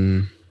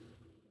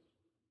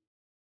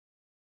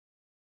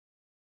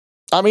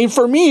 I mean,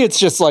 for me, it's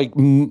just like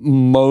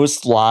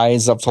most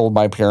lies I've told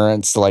my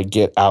parents to like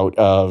get out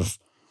of,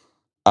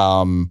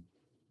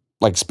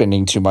 like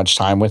spending too much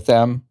time with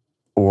them,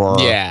 or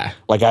Yeah.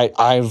 like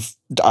I've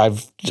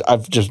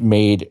just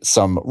made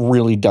some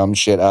really dumb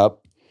shit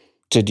up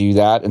to do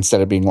that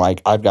instead of being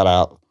like I've got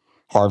a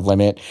hard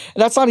limit.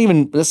 And that's not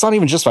even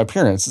just my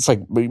parents. It's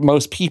like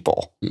most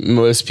people.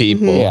 Most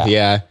people. Mhm.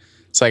 Yeah.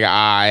 It's like,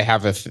 I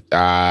have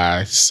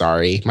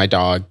sorry, my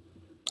dog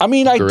I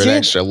mean, grew an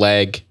extra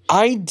leg.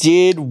 I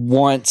did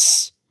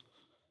once.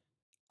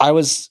 I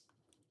was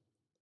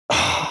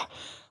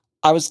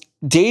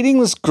dating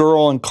this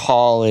girl in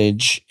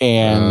college,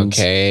 and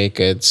Okay,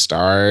 good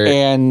start.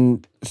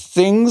 and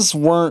things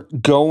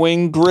weren't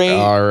going great.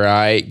 All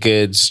right,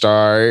 good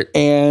start.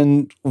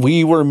 And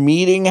we were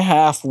meeting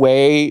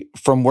halfway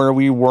from where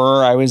we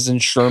were. I was in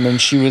Sherman.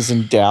 She was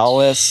in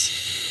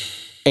Dallas.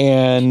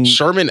 And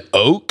Sherman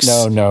Oaks?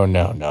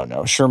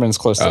 no. Sherman's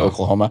close to Oh.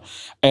 Oklahoma.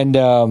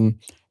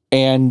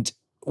 And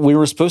we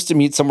were supposed to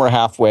meet somewhere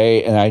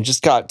halfway, and I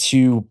just got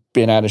too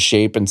bent out of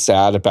shape and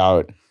sad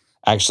about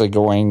actually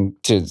going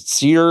to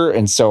see her.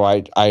 And so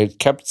I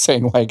kept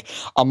saying, like,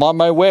 I'm on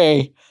my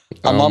way.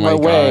 I'm Oh on my my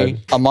way.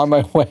 God. I'm on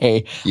my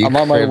way. You I'm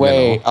on my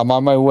way. criminal. I'm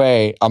on my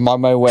way. I'm on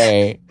my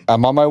way.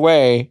 I'm on my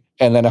way.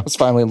 And then I was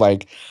finally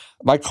like,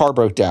 my car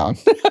broke down.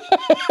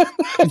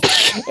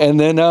 And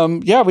then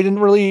we didn't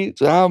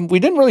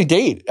really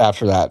date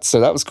after that. So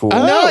that was cool.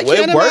 Oh, No, I it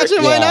can't worked.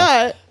 imagine why Yeah.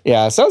 not.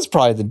 Yeah, so that was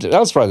probably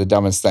the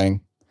dumbest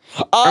thing.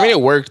 I mean,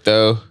 it worked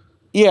though.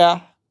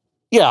 Yeah.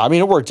 I mean,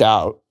 it worked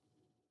out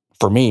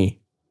for me.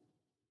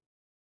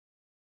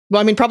 Well,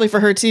 I mean, probably for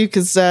her too,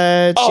 because she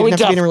it didn't have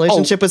to be in a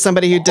relationship with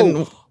somebody who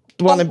didn't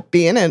want to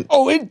be in it.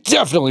 Oh, it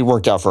definitely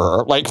worked out for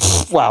her. Like,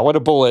 wow, what a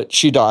bullet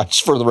she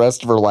dodged for the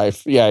rest of her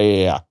life.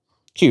 Yeah.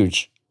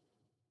 Huge.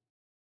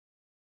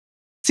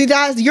 See,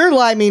 that your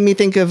lie made me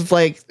think of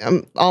like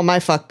all my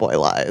fuckboy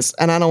lies,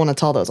 and I don't want to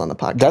tell those on the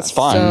podcast. That's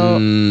fine.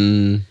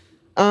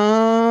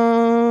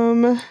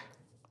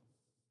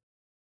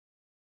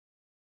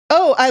 So,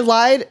 Oh, I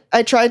lied.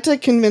 I tried to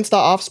convince the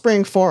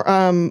Offspring for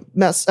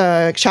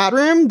chat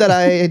room that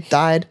I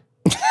died.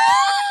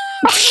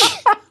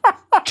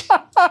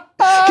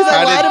 Because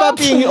I lied about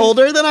being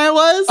older than I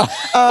was.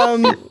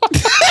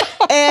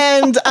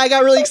 And I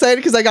got really excited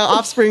because I got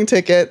Offspring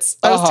tickets.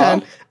 I was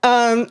 10.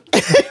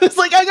 It was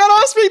like, I got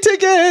Offspring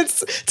tickets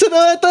to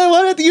the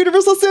one at the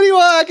Universal City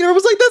Walk. And everyone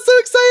was like, that's so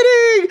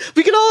exciting.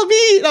 We can all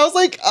meet. And I was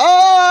like,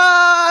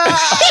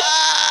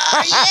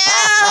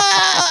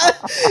 yeah.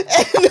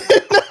 And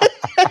then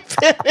I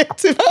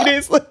panicked a few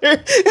days later.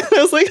 And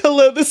I was like,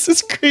 hello, this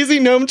is Crazy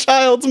Gnome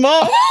Child's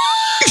mom.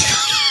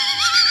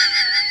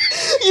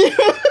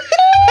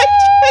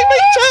 My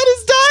child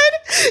has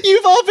died.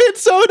 You've all been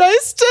so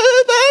nice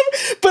to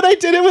them, but I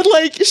did it with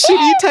like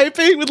shitty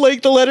typing with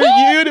like the letter U,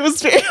 and it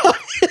was very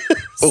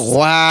obvious.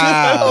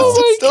 Wow. Oh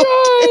my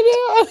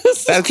god.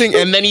 That thing,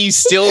 and then you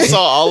still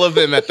saw all of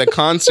them at the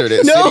concert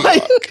at No, City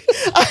Walk.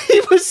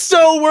 I was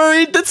so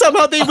worried that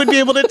somehow they would be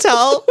able to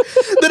tell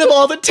that of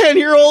all the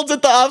 10-year-olds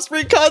at the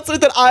Offspring concert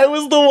that I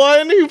was the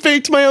one who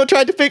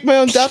tried to fake my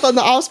own death on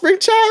the Offspring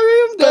chat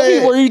room. I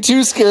mean, But were you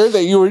too scared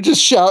that you were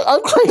just shouting,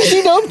 I'm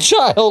Crazy Gnome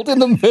Child in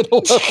the middle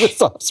of this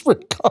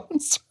Offspring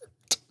concert?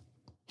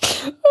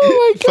 Oh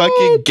my god.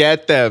 Fucking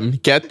get them.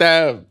 Get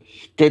them.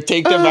 Go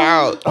take them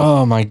out.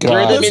 Oh my Throw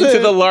god. them into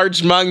Listen. the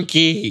large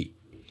monkey.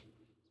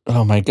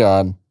 Oh my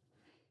god.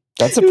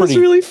 That's a it was pretty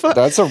really fun.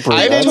 that's a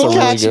They that's a didn't really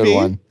catch good me.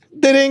 one.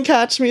 They didn't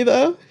catch me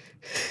though.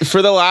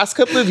 For the last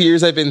couple of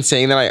years, I've been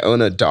saying that I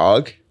own a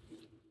dog.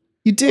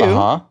 You do?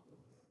 Uh-huh.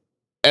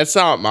 That's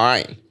not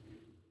mine.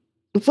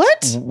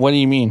 What? What do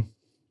you mean?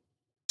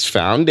 Just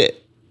found it.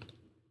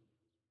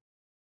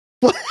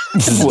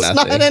 It's nothing.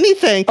 not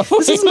anything.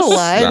 This isn't a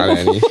lie. Not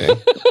anything.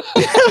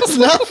 It was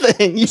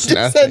nothing. You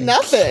just said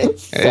nothing. I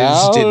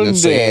just didn't Found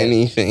say it.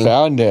 anything.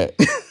 Found it.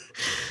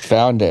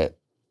 Found it.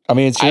 I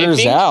mean, it's I yours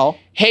think- now.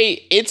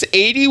 Hey, it's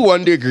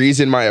 81 degrees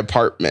in my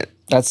apartment.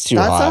 That's too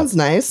That hot. sounds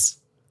nice.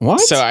 What?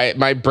 So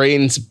my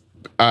brain's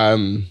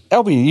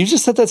Elby, you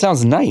just said that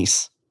sounds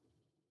nice.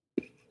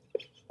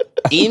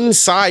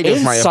 inside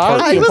of my Inside?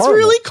 apartment. I was apartment.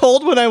 really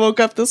cold when I woke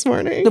up this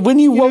morning. When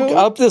you You woke know?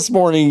 up this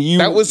morning,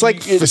 That was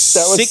like that was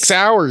 6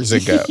 hours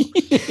ago.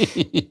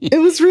 It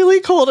was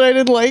really cold and I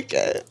didn't like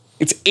it.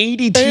 It's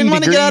 82 I didn't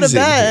want to degrees get out of in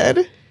here.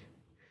 bed.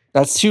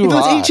 That's too If it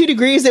was hot. 82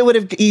 degrees, it would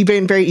have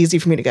been very easy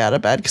for me to get out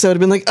of bed because I would have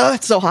been like, oh,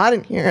 it's so hot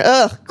in here.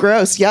 Ugh,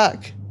 gross,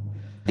 yuck.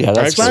 Yeah,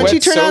 that's Why don't Sweat you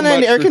turn so on much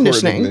an air recording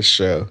conditioning? This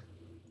show.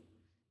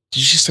 Did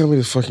you just tell me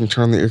to fucking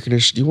turn on the air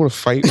conditioner? Do you want to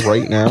fight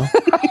right now? Do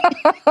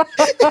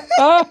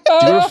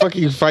you want to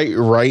fucking fight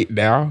right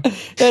now?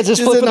 Yeah, just Does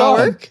flip it it not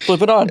on. work?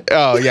 Flip it on.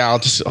 Oh yeah, I'll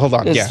just hold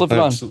on. Yeah, Yeah, just flip it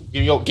on.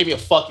 Give me a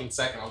fucking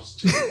second. I'll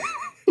just.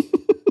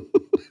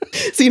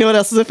 So you know what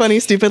else is a funny,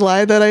 stupid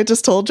lie that I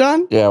just told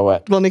John? Yeah,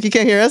 what? Well, Nikki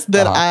can't hear us.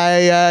 That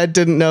I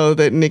didn't know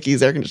that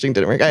Nikki's air conditioning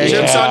didn't work.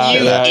 Jokes on you,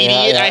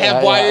 idiot! I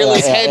have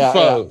wireless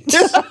headphones.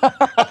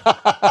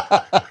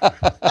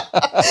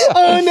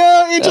 Oh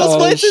no, Angel's Oh,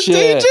 voice is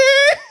shit.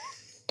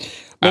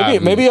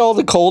 danger. Maybe all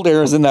the cold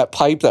air is in that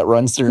pipe that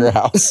runs through your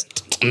house.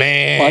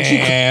 Man, Why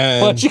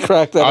don't you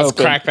crack that I'll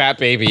open? crack that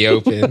baby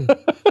open.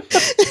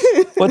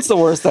 What's the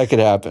worst that could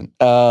happen?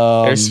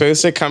 They're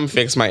supposed to come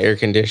fix my air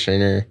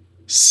conditioner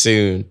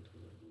soon.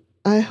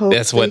 I hope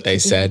That's what they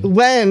said.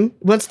 When?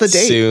 What's the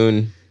date?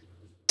 Soon.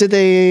 Did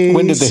they?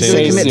 When did they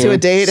say commit to soon? a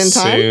date and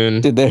time? Soon.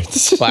 Did they?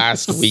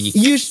 Last week.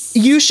 You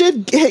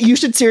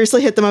should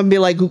seriously hit them up and be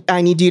like,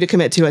 I need you to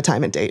commit to a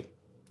time and date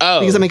Oh,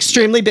 because I'm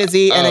extremely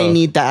busy and I Oh.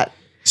 need that.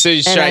 so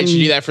should I I'm-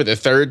 do that for the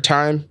third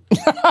time?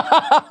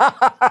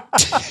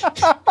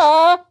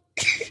 Have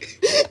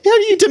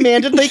you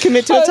demanded they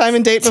commit to a time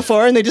and date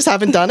before and they just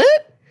haven't done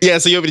it? Yeah,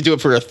 so you want me to do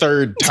it for a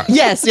third time?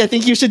 Yes, I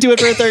think you should do it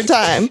for a third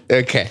time.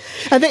 Okay.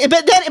 I think,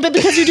 but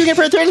because you're doing it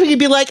for a third time, you'd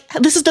be like,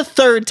 this is the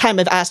third time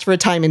I've asked for a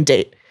time and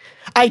date.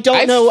 I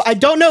don't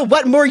know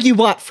what more you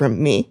want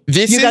from me.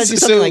 This You gotta is- do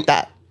something so- like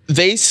that.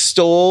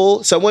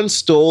 Someone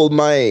stole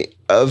my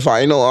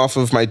vinyl off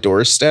of my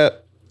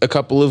doorstep a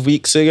couple of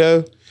weeks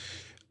ago.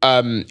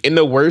 In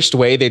the worst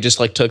way, they just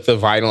like took the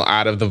vinyl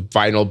out of the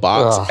vinyl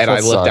box, Ugh, and I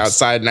that looked sucks.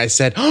 outside and I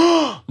said,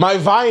 "Oh, my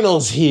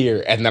vinyl's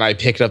here!" And then I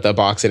picked up the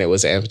box and it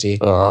was empty.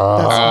 That's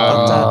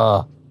fucked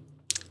up.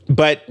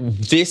 But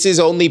this is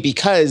only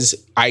because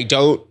I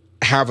don't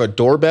have a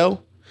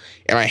doorbell,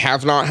 and I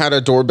have not had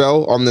a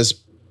doorbell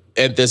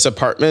at this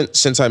apartment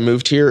since I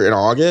moved here in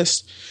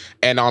August.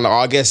 And on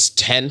August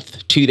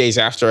 10th, 2 days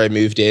after I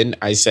moved in,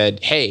 I said,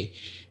 "Hey,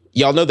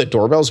 y'all know the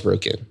doorbell's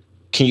broken.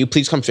 Can you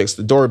please come fix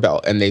the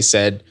doorbell?" And they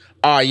said,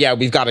 "Oh yeah,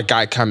 we've got a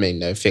guy coming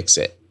to fix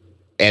it."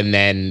 And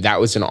then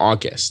that was in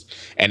August.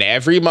 And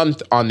every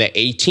month on the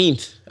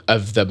 18th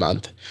of the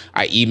month,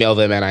 I email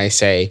them and I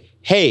say,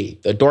 "Hey,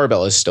 the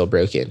doorbell is still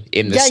broken."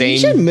 In the Yeah, same you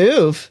should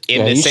move. in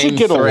Yeah, the you same should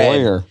get thread. a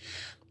lawyer.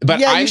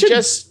 But Yeah, you should-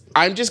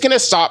 I'm just gonna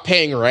stop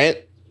paying rent.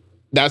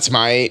 That's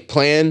my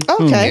plan.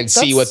 Okay, And see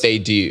that's- what they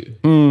do.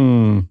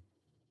 Hmm.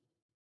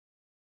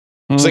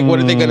 It's like, what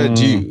are they gonna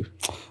do?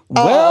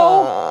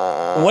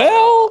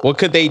 Well, What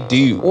could they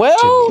do? to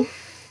well. me?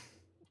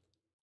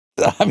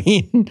 I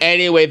mean,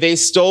 Anyway, they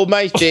stole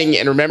my thing.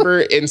 And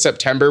remember in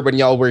September when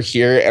y'all were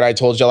here and I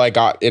told y'all I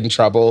got in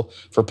trouble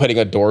for putting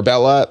a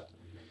doorbell up?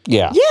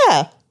 yeah.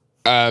 Yeah.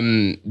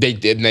 They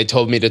did, and they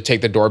told me to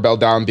take the doorbell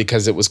down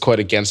because it was quote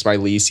against my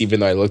lease, even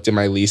though I looked at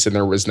my lease and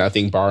there was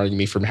nothing barring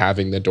me from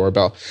having the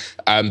doorbell.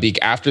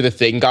 After the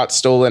thing got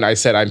stolen, I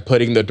said, I'm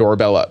putting the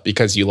doorbell up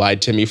because you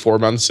lied to me 4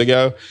 months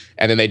ago.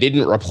 And then they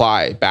didn't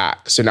reply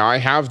back. So now I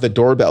have the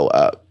doorbell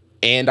up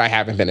and I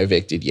haven't been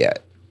evicted yet.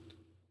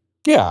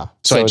 Yeah.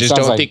 So I it just sounds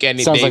don't like- think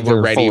sounds they like were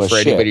they're ready full of for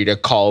shit. anybody to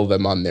call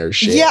them on their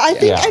shit. Yeah, I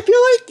think Yeah. I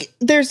feel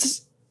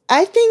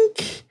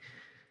like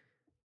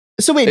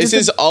so wait, This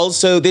is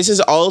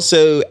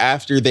also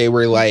after they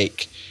were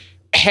like,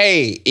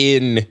 hey,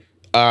 in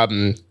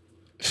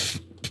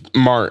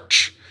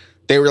March,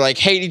 they were like,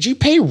 hey, did you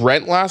pay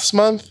rent last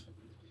month?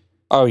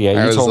 Oh yeah,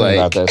 I you was told me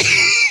about like-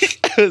 this.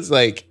 I was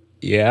like,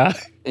 yeah.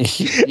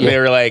 Yeah. They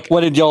were like, What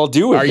did y'all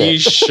do with are it? you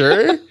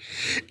sure?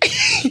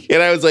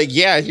 And I was like,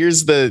 yeah,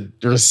 here's the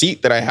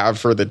receipt that I have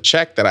for the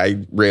check that I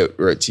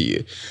wrote to you.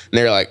 And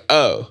they were like,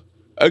 oh,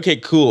 okay,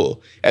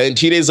 cool. And then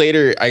 2 days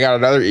later, I got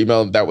another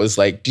email that was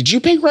like, did you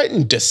pay rent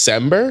in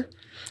December?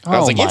 And I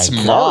was Oh like, my it's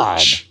God.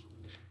 March.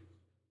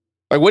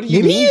 Like, what do you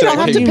Maybe mean you that don't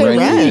I have paid to pay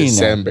rent in rent.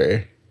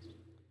 December?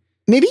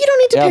 maybe you don't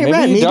need to Yeah, pay maybe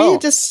rent. you Maybe you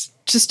don't.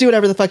 just do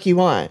whatever the fuck you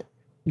want.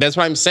 That's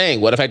what I'm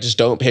saying. What if I just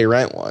don't pay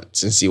rent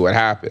once and see what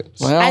happens?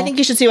 Well, I think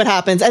you should see what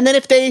happens. And then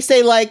if they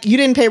say like you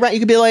didn't pay rent,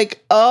 you could be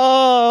like,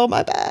 oh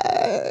my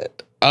bad.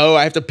 Oh,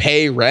 I have to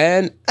pay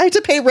rent? I have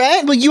to pay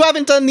rent. Well, you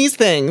haven't done these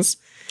things.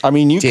 I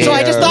mean, you So could. So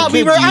I just Yeah. thought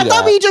you could do I thought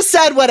that. we just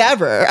said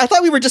whatever. I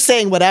thought we were just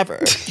saying whatever.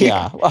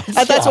 Yeah,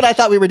 That's what I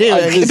thought we were doing.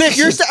 I just- But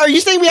if are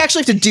you saying we actually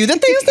have to do the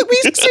things that we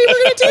say we're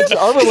going to do?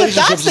 Our Because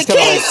relationship if is that's the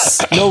kind of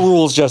case. like no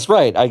rules, just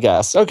right. I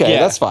guess. Okay, Yeah.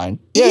 that's fine.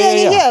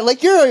 Yeah.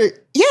 Like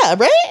yeah,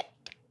 right?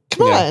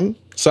 Come Yeah. on.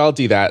 So I'll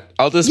do that.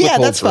 I'll just Yeah,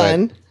 withhold that's for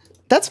rent. fun.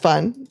 That's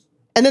fun.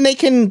 And then they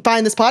can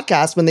find this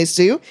podcast when they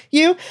sue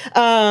you.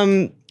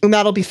 And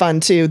that'll be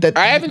fun too. That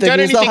I haven't that done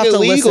means they'll anything have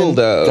to illegal listen.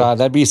 though. God,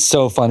 that'd be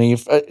so funny.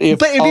 If But it'd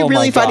be oh my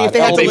really funny if they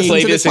had God, to They listen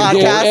play to this this in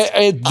court.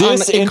 podcast.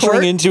 This in entering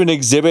court. into an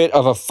exhibit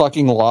of a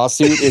fucking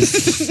lawsuit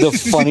is the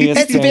funniest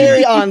It's thing.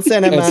 very on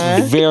cinema.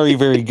 It's very,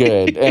 very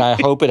good, and I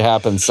hope it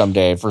happens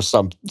someday for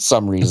some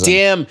reason.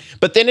 Damn.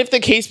 But then if the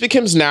case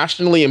becomes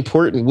nationally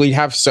important, we'd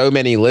have so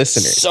many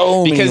listeners.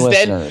 So many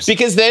listeners.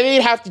 Because then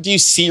they'd have to do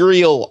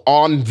serial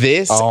on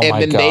this, Oh and my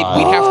then God.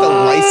 we'd have to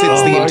license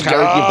Oh the my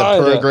entirety God.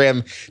 of the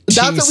program to That's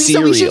what we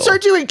serial. said. We should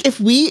start doing. If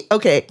we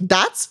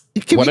that's.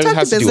 Can One we of them talk to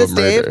has to do a Business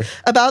murder.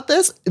 Dave about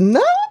this?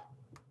 No,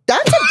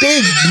 that's a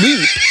big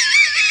leap.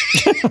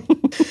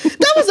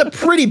 That was a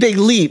pretty big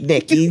leap,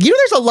 Nikki. You know,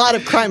 there's a lot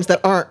of crimes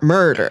that aren't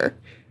murder.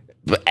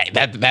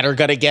 that are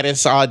gonna get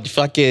us on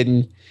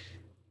fucking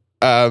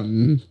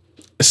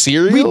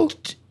serial.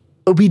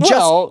 We just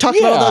Well, talked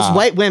about all yeah. those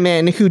white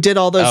women who did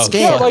all those Oh,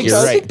 scams. fuck, like, you're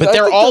I right. think- But I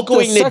they're think all that the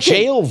going to second-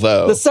 jail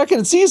though. The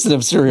second season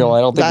of Serial,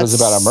 I don't think was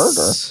about a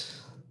murder.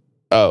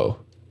 Oh,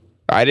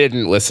 I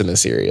didn't listen to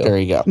serial. There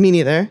you go. Me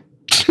neither.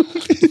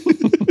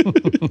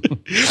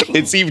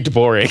 It seemed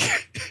boring.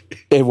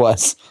 It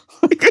was.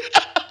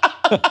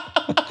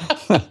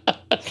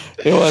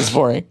 It was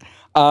boring.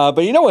 But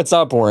you know what's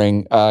not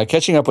boring?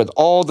 Catching up with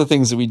all the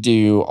things that we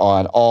do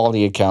on all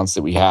the accounts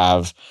that we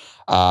have.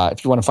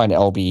 If you want to find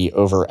LB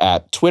over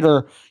at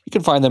Twitter, you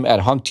can find them at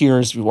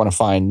Hunktears. If you want to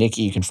find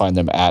Nikki, you can find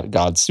them at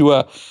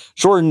Godsua.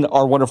 Jordan,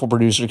 our wonderful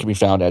producer, can be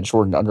found at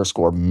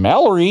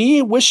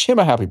Jordan_Mallory. Wish him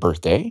a happy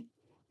birthday.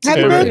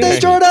 Happy Happy birthday, birthday.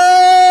 Jordan!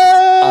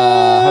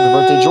 Happy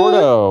birthday,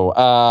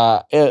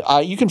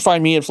 Jordo. You can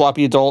find me at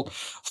Floppy Adult.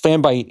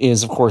 Fanbite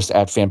is, of course,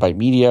 at Fanbite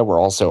Media. We're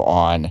also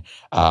on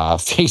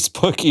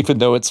Facebook, even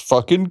though it's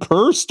fucking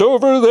cursed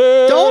over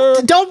there.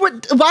 Don't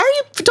plug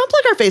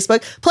our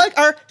Facebook? Plug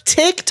our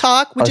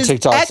TikTok, which Our is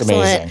TikTok's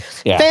excellent. amazing.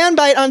 Yeah.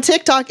 Fanbite on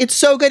TikTok. It's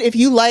so good. If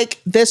you like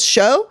this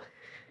show,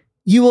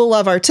 you will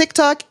love our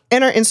TikTok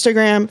and our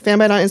Instagram.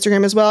 Fanbite on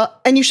Instagram as well.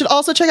 And you should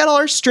also check out all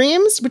our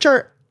streams, which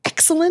are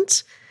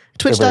excellent.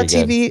 very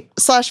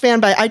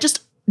Twitch.tv/fanbite.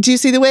 Do you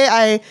see the way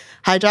I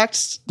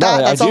hijacked No, that?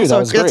 I That's do. also That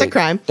was that's a great.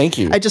 crime. Thank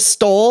you. I just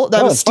stole. That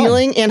No, was it's fine.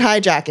 stealing and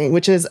hijacking,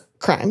 which is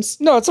crimes.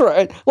 No, it's all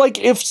right. Like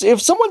if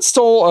someone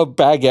stole a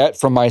baguette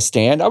from my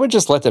stand, I would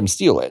just let them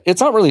steal it.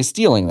 It's not really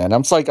stealing then.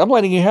 I'm just like, I'm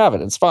letting you have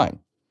it. It's fine.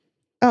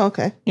 Oh,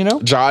 okay. You know?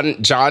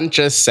 John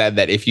just said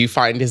that if you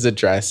find his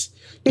address,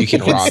 you can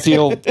You can rob him.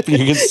 steal You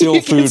can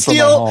food from my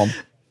steal- home.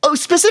 Oh,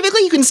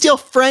 specifically, you can steal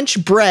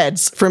French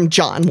breads from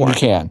John Warren. You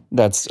can.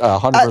 That's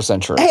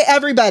 100% true. Hey,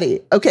 everybody.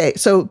 Okay,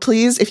 so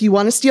please, if you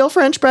want to steal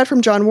French bread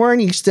from John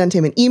Warren, you can send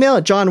him an email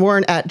at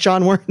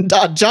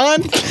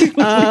johnwarren.john.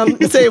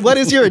 Say, what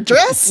is your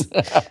address?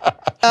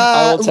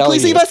 I will tell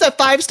Please you. leave us a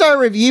 5-star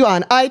review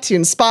on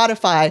iTunes,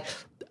 Spotify,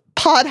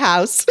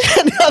 Podhouse,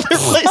 and other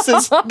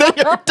places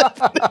that are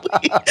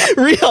definitely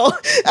real.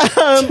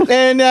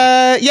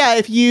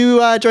 If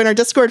you join our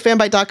Discord,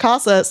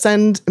 fanbite.casa,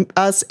 send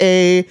us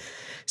a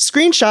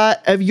screenshot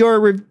of your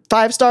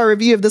 5-star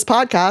review of this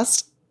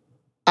podcast.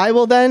 I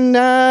will then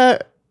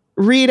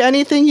read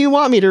anything you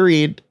want me to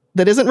read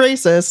that isn't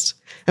racist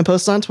and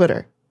post on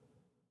Twitter.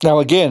 Now,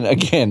 again,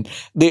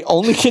 the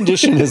only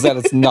condition is that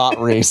it's not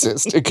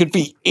racist. It could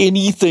be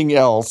anything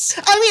else.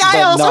 I mean, I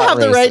but also not have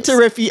the right to racist.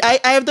 refute. I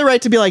have the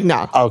right to be like,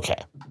 no. Okay,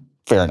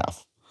 fair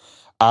enough.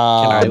 Can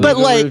I leave but, a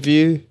like-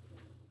 review?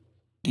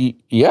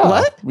 Yeah.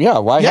 What? Yeah.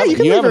 Why Yeah, you haven't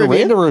can you leave a haven't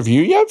written review. a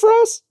review yet for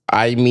us?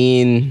 I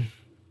mean,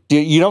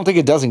 You don't think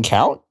it doesn't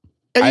count?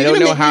 Are you I don't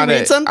gonna know make how me read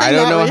to. something I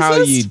don't not know how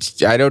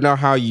racist? you. I don't know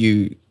how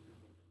you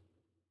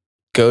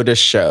go to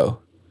show.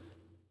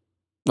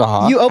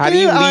 Uh-huh. You How open do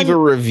you it leave a on.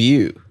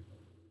 review?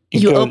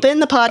 You go- open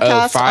the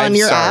podcast 5 on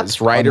your stars.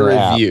 app. Write a on your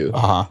app. review.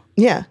 Uh-huh.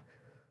 Yeah.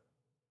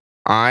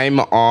 I'm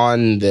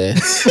on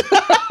this.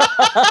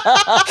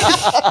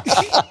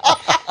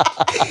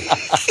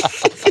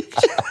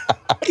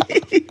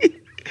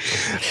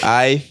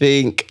 I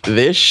think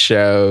this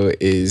show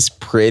is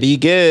pretty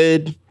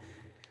good.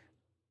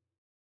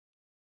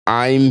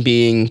 I'm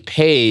being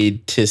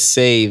paid to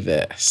say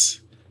this.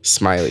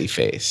 Smiley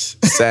face.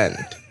 Send.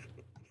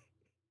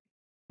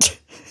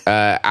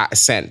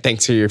 Sent.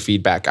 Thanks for your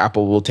feedback.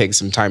 Apple will take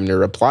some time to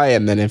reply,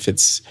 and then if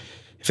it's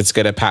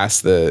gonna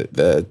pass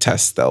the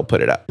test, they'll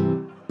put it up.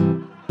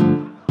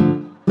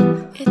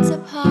 It's a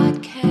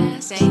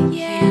podcast. Thank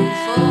you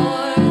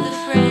for the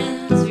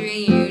Friends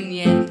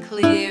reunion,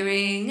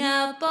 clearing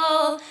up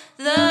all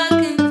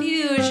the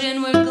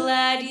confusion. We're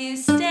glad you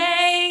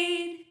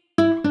stayed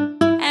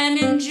and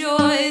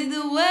enjoyed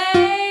the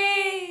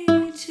way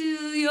to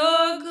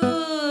your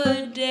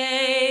good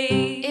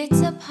day. It's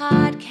a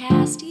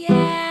podcast,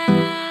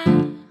 yeah.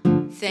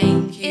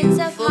 Thank you It's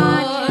a for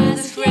podcast,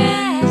 the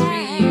Friends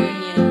yeah.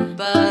 reunion,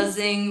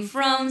 buzzing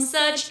from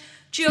such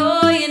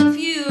joy and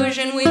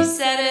fusion. We've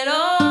said it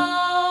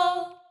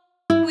all.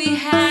 We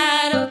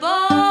had a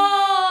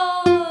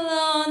ball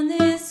on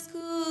this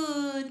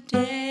good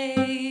day.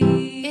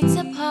 It's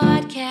a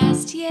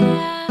podcast,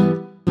 yeah.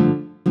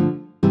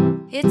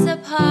 It's a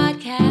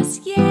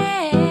podcast, yeah.